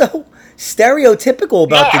 Don't be so stereotypical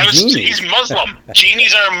about the genie. He's Muslim.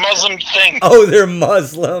 Genies are a Muslim thing. Oh, they're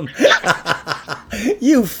Muslim.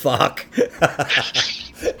 You fuck.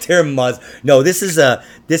 They're Muslim. No, this is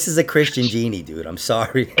a Christian genie, dude. I'm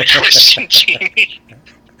sorry. A Christian genie.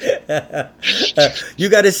 You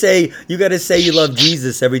gotta say you love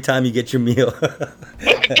Jesus every time you get your meal.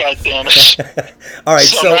 God damn it. All right,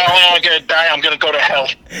 so not only am I gonna die, I'm gonna go to hell.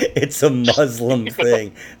 It's a Muslim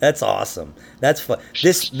thing. That's awesome. That's fun.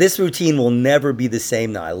 This routine will never be the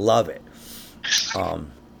same now. I love it.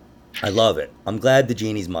 I love it. I'm glad the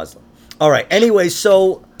genie's Muslim. All right. Anyway,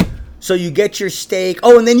 so you get your steak.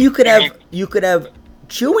 Oh, and then you could have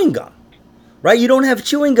chewing gum. Right? You don't have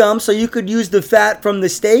chewing gum, so you could use the fat from the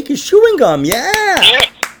steak as chewing gum. Yeah.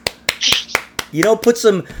 Put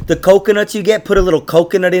the coconuts you get, put a little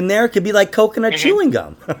coconut in there. It could be like coconut chewing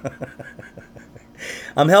gum.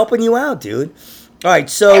 I'm helping you out, dude. All right,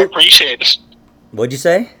 so. I appreciate it. What'd you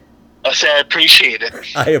say? I said I appreciate it.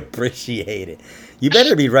 I appreciate it. You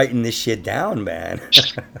better be writing this shit down, man.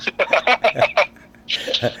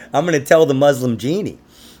 I'm going to tell the Muslim genie.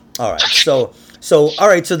 All right. So all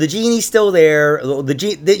right. So the genie's still there.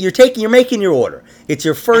 You're making your order. It's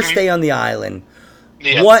your first day on the island.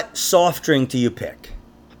 Yeah. What soft drink do you pick?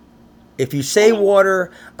 If you say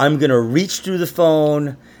water, I'm gonna reach through the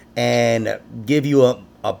phone and give you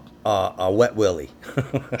a wet willy.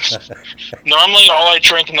 Normally, all I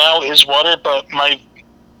drink now is water, but my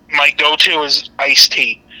go-to is iced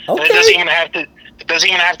tea. Okay. And it doesn't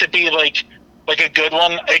even have to be like a good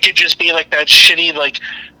one. It could just be like that shitty like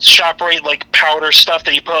ShopRite like powder stuff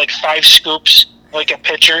that you put like 5 scoops like a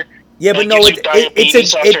pitcher. Yeah, but no, it's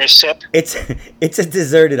a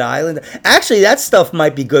deserted island. Actually, that stuff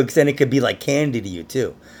might be good because then it could be like candy to you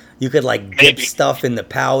too. You could like dip stuff in the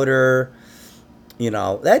powder.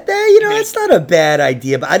 It's not a bad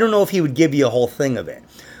idea, but I don't know if he would give you a whole thing of it.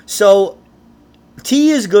 So tea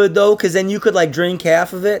is good though, because then you could like drink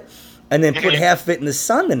half of it and then put half of it in the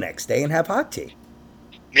sun the next day and have hot tea.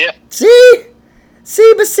 Yeah. See,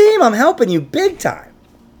 Basim, I'm helping you big time.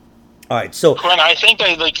 All right, so Glenn, I think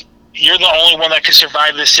you're the only one that can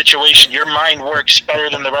survive this situation. Your mind works better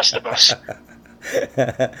than the rest of us.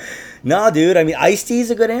 No, dude. I mean, iced tea is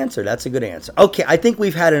a good answer. That's a good answer. Okay, I think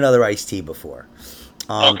we've had another iced tea before.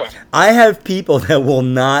 Okay. I have people that will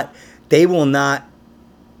not. They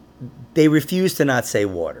refuse to not say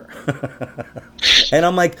water. And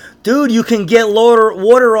I'm like, dude, you can get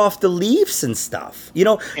water off the leaves and stuff.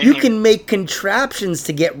 You can make contraptions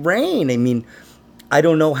to get rain. I mean, I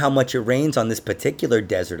don't know how much it rains on this particular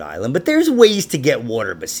desert island, but there's ways to get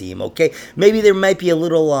water, Basim, okay? Maybe there might be a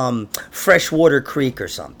little freshwater creek or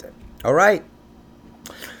something, all right?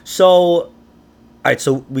 So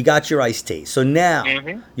we got your iced tea. So now,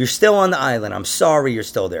 you're still on the island. I'm sorry you're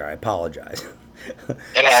still there. I apologize.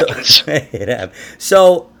 It happens. It happens.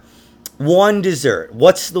 So, one dessert.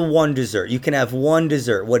 What's the one dessert? You can have one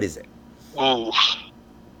dessert. What is it? Ooh.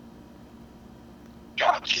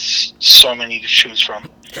 God, there's so many to choose from.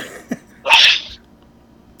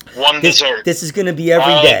 One dessert. This is going to be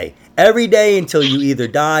every day. Every day until you either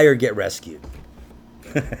die or get rescued.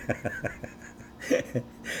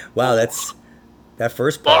 Wow, that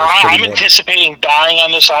first part. Well, I'm anticipating dying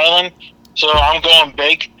on this island, so I'm going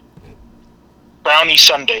big. Brownie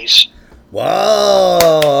sundaes.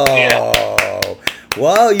 Whoa. Yeah.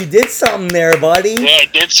 Whoa, you did something there, buddy. Yeah, I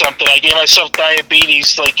did something. I gave myself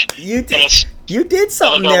diabetes, you did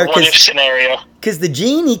something there, what if scenario. Because the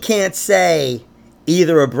genie can't say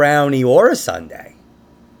either a brownie or a sundae.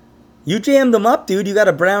 You jammed them up, dude. You got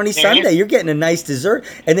a brownie sundae. You're getting a nice dessert,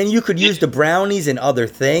 and then you could use the brownies and other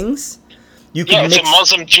things. It's a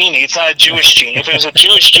Muslim genie. It's not a Jewish genie. If it was a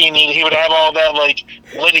Jewish genie, he would have all that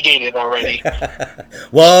litigated already.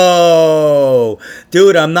 Whoa,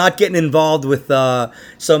 dude! I'm not getting involved with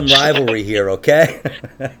some rivalry here, okay?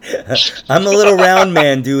 I'm a little round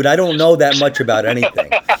man, dude. I don't know that much about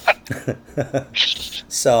anything.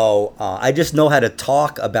 So I just know how to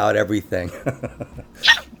talk about everything.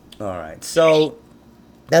 All right, so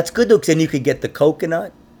that's good though, because then you could get the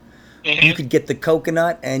coconut. You could get the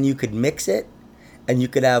coconut and you could mix it, and you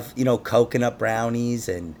could have coconut brownies,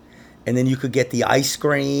 and then you could get the ice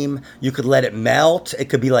cream. You could let it melt. It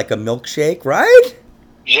could be like a milkshake, right?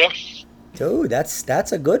 Yep. Dude,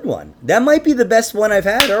 that's a good one. That might be the best one I've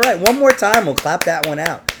had. All right, one more time. We'll clap that one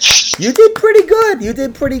out. You did pretty good.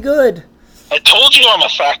 I told you I'm a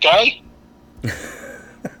fat guy.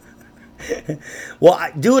 Well,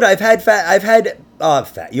 dude, I've had fat.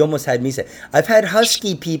 You almost had me say. I've had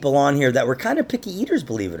husky people on here that were kind of picky eaters,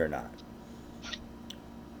 believe it or not.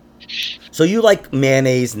 So you like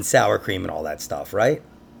mayonnaise and sour cream and all that stuff, right?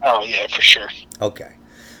 Oh yeah, for sure. Okay.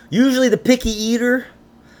 Usually the picky eater,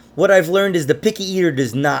 what I've learned is the picky eater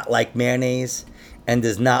does not like mayonnaise and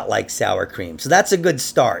does not like sour cream. So that's a good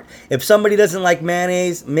start. If somebody doesn't like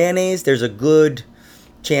mayonnaise, there's a good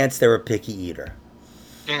chance they're a picky eater.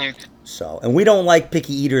 Mm-hmm. So, and we don't like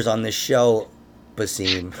picky eaters on this show,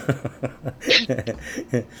 Basim.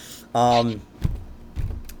 All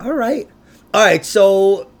right.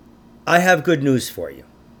 So, I have good news for you.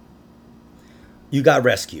 You got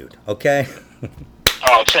rescued, okay?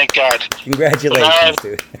 Oh, thank God! Congratulations,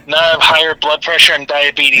 dude. Now I have higher blood pressure and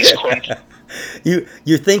diabetes, Quinn.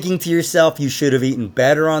 You're thinking to yourself, you should have eaten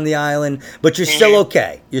better on the island, but you're still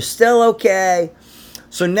okay. You're still okay.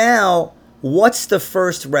 So now, what's the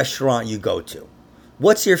first restaurant you go to?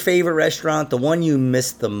 What's your favorite restaurant, the one you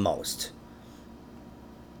miss the most?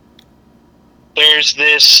 There's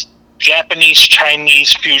this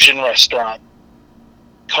Japanese-Chinese fusion restaurant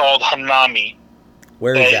called Hanami.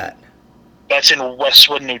 Where is that? That's in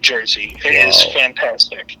Westwood, New Jersey. It is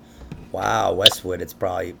fantastic. Wow, Westwood. It's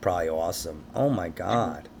probably awesome. Oh, my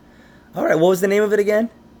God. All right, what was the name of it again?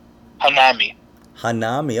 Hanami.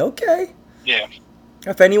 Hanami. Okay. Yeah.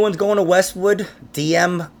 If anyone's going to Westwood,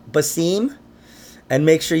 DM Basim, and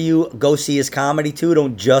make sure you go see his comedy too.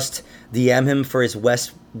 Don't just DM him for his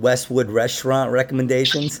Westwood restaurant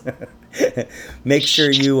recommendations. Make sure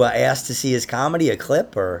you ask to see his comedy, a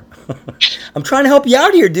clip, or I'm trying to help you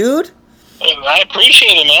out here, dude. I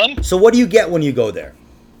appreciate it, man. So what do you get when you go there?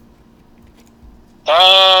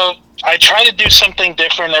 I try to do something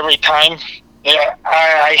different every time. Yeah,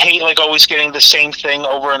 I hate like always getting the same thing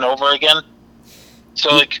over and over again.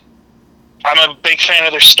 So like, I'm a big fan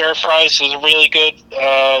of their stir fries. They're really good.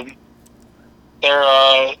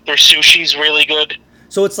 Their sushi's really good.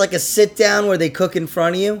 So it's like a sit down where they cook in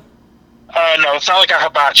front of you? No, it's not like a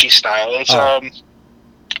hibachi style. It's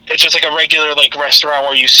just like a regular like restaurant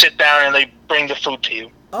where you sit down and they bring the food to you.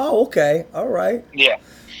 Oh, okay. All right. Yeah.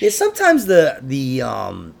 Yeah, sometimes the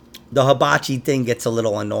hibachi thing gets a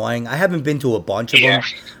little annoying. I haven't been to a bunch of them,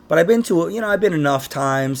 but I've been to, I've been enough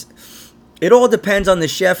times. It all depends on the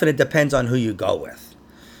chef and it depends on who you go with.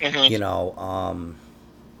 Mm-hmm.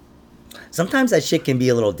 Sometimes that shit can be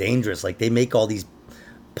a little dangerous. Like they make all these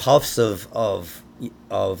puffs of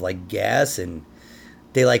like gas and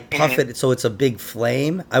they like puff it so it's a big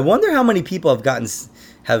flame. I wonder how many people have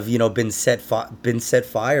been set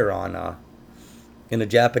fire on in a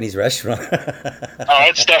Japanese restaurant. Oh,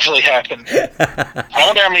 it's definitely happened. I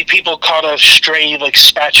wonder how many people caught a stray like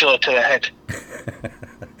spatula to the head.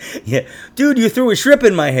 Yeah, dude, you threw a shrimp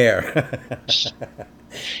in my hair.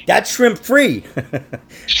 That's shrimp free.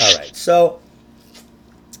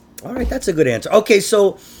 All right, that's a good answer. Okay,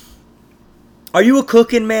 so are you a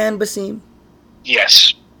cooking man, Basim?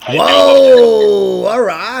 Yes. Whoa! All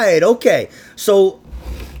right, okay. So,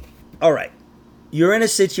 all right, you're in a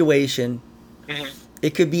situation. Mm-hmm.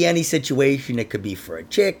 It could be any situation. It could be for a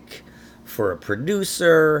chick, for a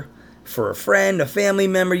producer, for a friend, a family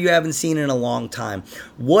member you haven't seen in a long time.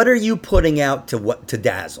 What are you putting out to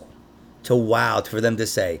dazzle, to wow, for them to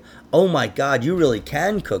say, "Oh my God, you really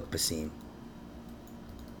can cook, Basim"?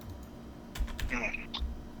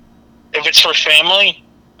 If it's for family,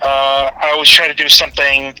 I always try to do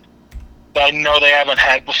something that I know they haven't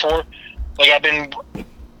had before. Like I've been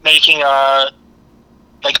making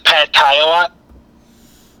like pad thai a lot.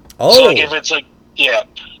 Oh. So like if it's like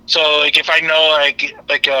so like if I know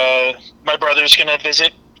like my brother's gonna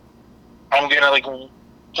visit, I'm gonna like pull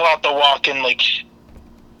out the wok and like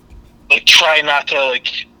try not to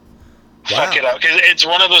like fuck it up, because it's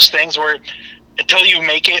one of those things where until you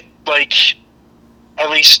make it like at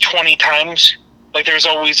least 20 times, like there's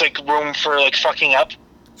always like room for like fucking up.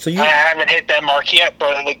 So I haven't hit that mark yet,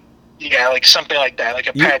 but like like something like that, like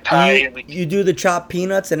a pad thai. You do the chopped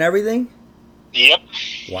peanuts and everything? Yep.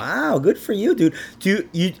 Wow, good for you, dude.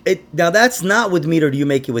 Now that's not with meat, or do you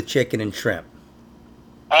make it with chicken and shrimp?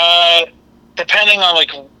 Depending on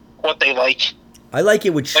like what they like. I like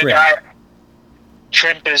it with shrimp.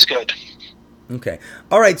 Shrimp is good. Okay.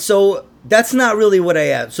 All right, so that's not really what I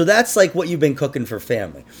asked. So that's like what you've been cooking for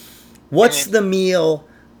family. What's the meal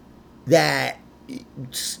that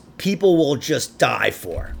people will just die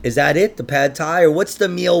for? Is that it, the pad thai? Or what's the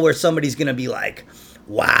meal where somebody's going to be like,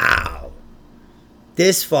 wow,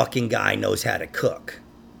 this fucking guy knows how to cook?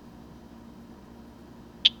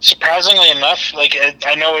 Surprisingly enough, like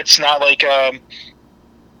I know it's not like a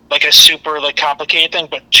super like complicated thing,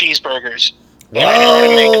 but cheeseburgers. Whoa! I know how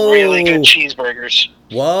to make really good cheeseburgers.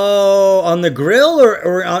 Whoa! On the grill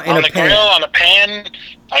or in a pan? On the grill, on a pan.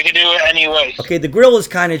 I can do it any way. Okay, the grill is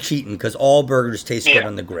kind of cheating because all burgers taste good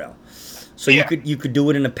on the grill. So you could do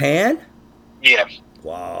it in a pan? Yeah.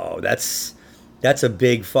 Wow, that's a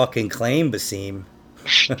big fucking claim, Basim.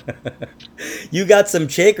 You got some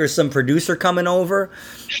chick or some producer coming over,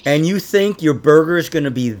 and you think your burger is going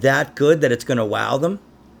to be that good that it's going to wow them?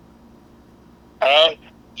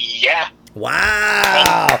 Yeah.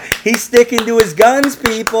 Wow. He's sticking to his guns,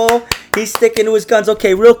 people. He's sticking to his guns.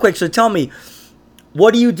 Okay, real quick. So tell me,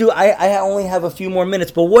 what do you do? I only have a few more minutes,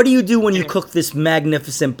 but what do you do when you cook this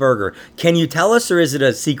magnificent burger? Can you tell us, or is it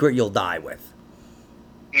a secret you'll die with?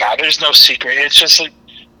 Nah, there's no secret. It's just like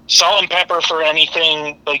salt and pepper for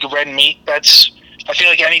anything like red meat. I feel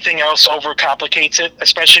like anything else overcomplicates it,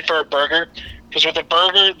 especially for a burger. Because with a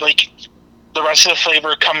burger, like the rest of the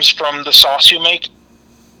flavor comes from the sauce you make.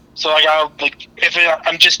 So like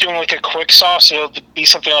I'm just doing like a quick sauce, it'll be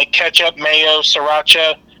something like ketchup, mayo,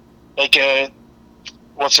 sriracha, like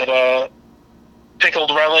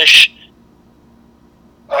pickled relish,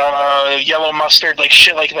 yellow mustard, like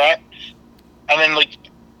shit like that. And then like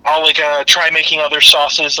I'll try making other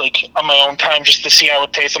sauces like on my own time just to see how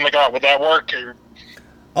it tastes. I'm like, oh, would that work? Or...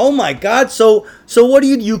 Oh my God! So what do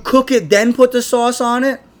you cook it then put the sauce on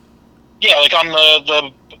it? Yeah, like on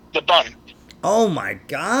the bun. Oh my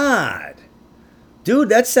god. Dude,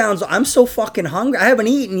 that sounds I'm so fucking hungry. I haven't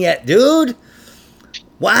eaten yet, dude.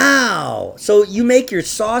 Wow. So you make your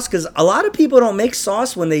sauce cuz a lot of people don't make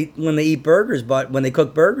sauce when they eat burgers, but when they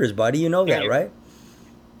cook burgers, buddy, you know that, right?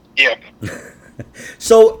 Yeah.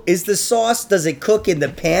 So is the sauce does it cook in the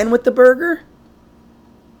pan with the burger?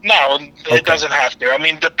 No, it doesn't have to. I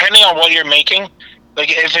mean, depending on what you're making,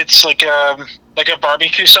 like if it's like a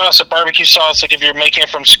barbecue sauce, like if you're making it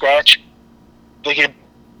from scratch, like it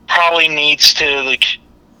probably needs to like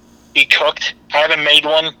be cooked. I haven't made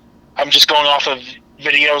one. I'm just going off of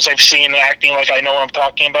videos I've seen, acting like I know what I'm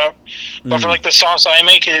talking about. But for like the sauce I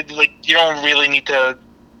make, it like you don't really need to.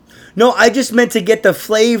 No, I just meant to get the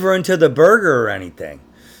flavor into the burger or anything.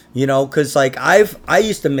 You know, because like I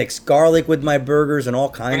used to mix garlic with my burgers and all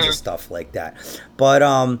kinds of stuff like that. But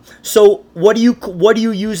so what do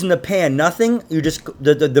you use in the pan? Nothing. You just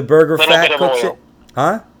the burger fat cooks it,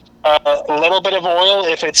 huh? A little bit of oil.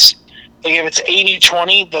 If it's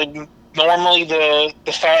 80-20, normally the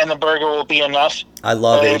fat in the burger will be enough. I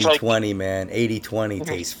love 80-20, man. 80-20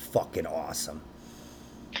 tastes fucking awesome.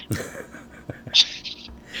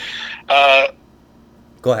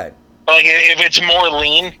 Go ahead. Like if it's more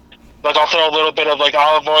lean, like I'll throw a little bit of like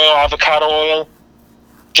olive oil, avocado oil,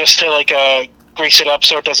 just to like grease it up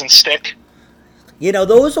so it doesn't stick. You know,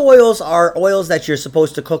 those oils are oils that you're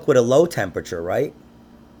supposed to cook with a low temperature, right?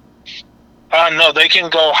 No, they can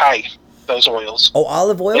go high. Those oils. Oh,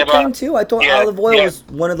 olive oil can too? I thought olive oil was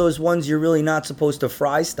one of those ones you're really not supposed to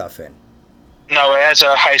fry stuff in. No, it has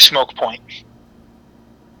a high smoke point.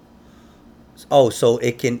 Oh, so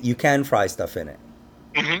you can fry stuff in it.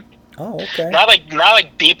 Mm-hmm. Oh, okay. Not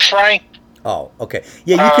like deep fry. Oh, okay.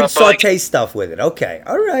 Yeah, you can saute stuff with it. Okay,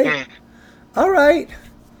 all right, all right.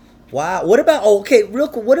 Wow. What about? Oh, okay, real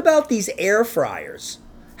quick. What about these air fryers?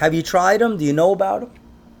 Have you tried them? Do you know about them?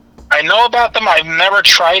 I know about them. I've never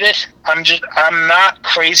tried it. I'm not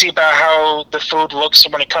crazy about how the food looks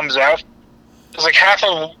when it comes out. Because like half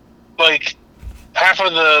of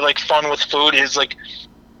the like fun with food is like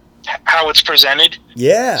how it's presented.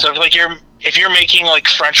 Yeah. So if you're making like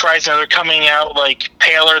French fries and they're coming out like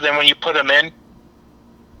paler than when you put them in,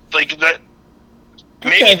 like that,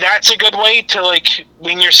 maybe that's a good way to like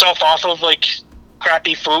wean yourself off of like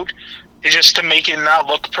crappy food. Is just to make it not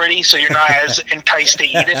look pretty, so you're not as enticed to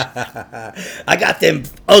eat it. I got them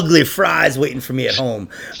ugly fries waiting for me at home.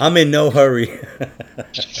 I'm in no hurry.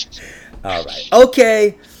 All right.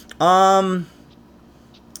 Okay. All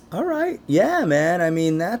right. Yeah, man. I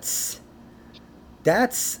mean, that's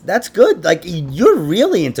good. Like, you're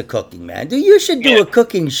really into cooking, man. Dude, you should do a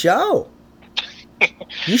cooking show.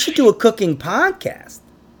 You should do a cooking podcast.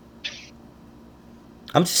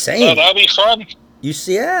 I'm just saying. Oh, that'd be fun. You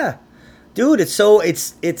see, yeah. Dude, it's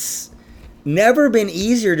never been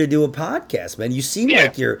easier to do a podcast, man. You seem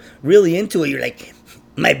like you're really into it. You're like,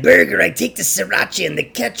 my burger, I take the sriracha and the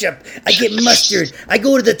ketchup. I get mustard. I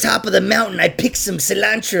go to the top of the mountain. I pick some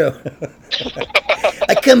cilantro.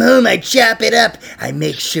 I come home. I chop it up. I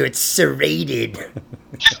make sure it's serrated.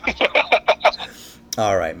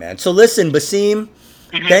 All right, man. So listen, Basim,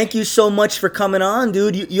 thank you so much for coming on,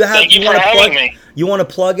 dude. Thank you for having me. You want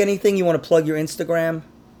to plug anything? You want to plug your Instagram?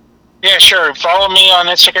 Yeah, sure. Follow me on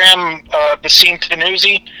Instagram, Basim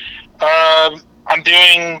Tanuzi. I'm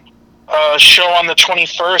doing a show on the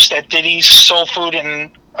 21st at Diddy's Soul Food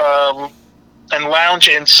and Lounge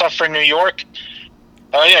in Suffern, New York.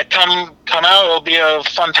 Yeah, come out. It'll be a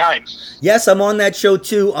fun time. Yes, I'm on that show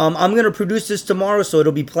too. I'm going to produce this tomorrow, so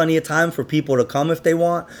it'll be plenty of time for people to come if they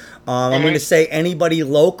want. I'm going to say anybody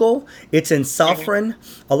local. It's in Suffern.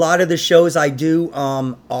 A lot of the shows I do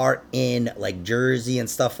are in like Jersey and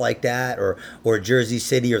stuff like that, or Jersey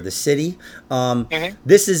City or the city.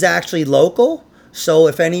 This is actually local. So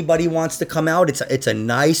if anybody wants to come out, it's a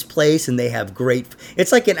nice place, and they have great.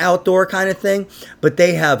 It's like an outdoor kind of thing, but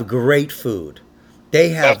they have great food. They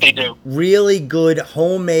have really good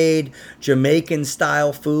homemade Jamaican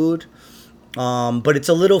style food. But it's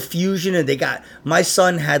a little fusion, and my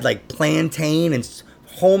son had like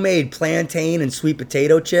homemade plantain and sweet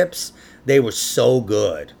potato chips. They were so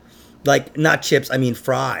good. Like, not chips, I mean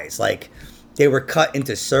fries. Like, they were cut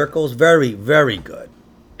into circles. Very, very good.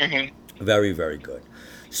 Very, very good.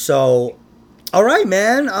 So, all right,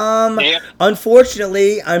 man.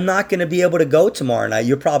 Unfortunately, I'm not going to be able to go tomorrow night.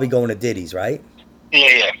 You're probably going to Diddy's, right?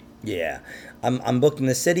 Yeah. I'm booked in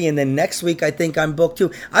the city, and then next week I think I'm booked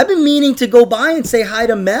too. I've been meaning to go by and say hi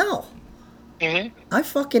to Mel. I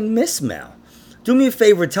fucking miss Mel. Do me a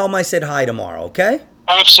favor, tell him I said hi tomorrow, okay?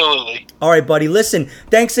 Absolutely. All right, buddy. Listen,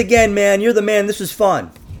 thanks again, man. You're the man. This was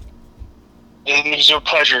fun. It was a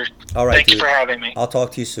pleasure. All right, Thank you dude. for having me. I'll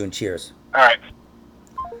talk to you soon. Cheers. All right.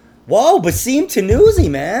 Whoa, Basim Tanuzi,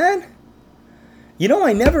 man. You know,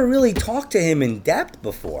 I never really talked to him in depth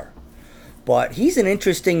before. But he's an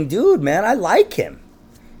interesting dude, man. I like him.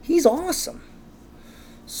 He's awesome.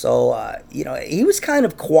 So, he was kind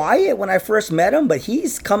of quiet when I first met him, but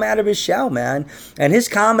he's come out of his shell, man. And his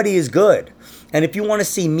comedy is good. And if you want to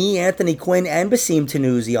see me, Anthony Quinn, and Basim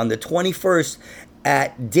Tanuzi on the 21st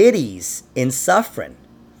at Diddy's in Suffern,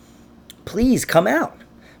 please come out.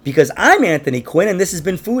 Because I'm Anthony Quinn, and this has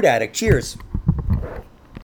been Food Addict. Cheers.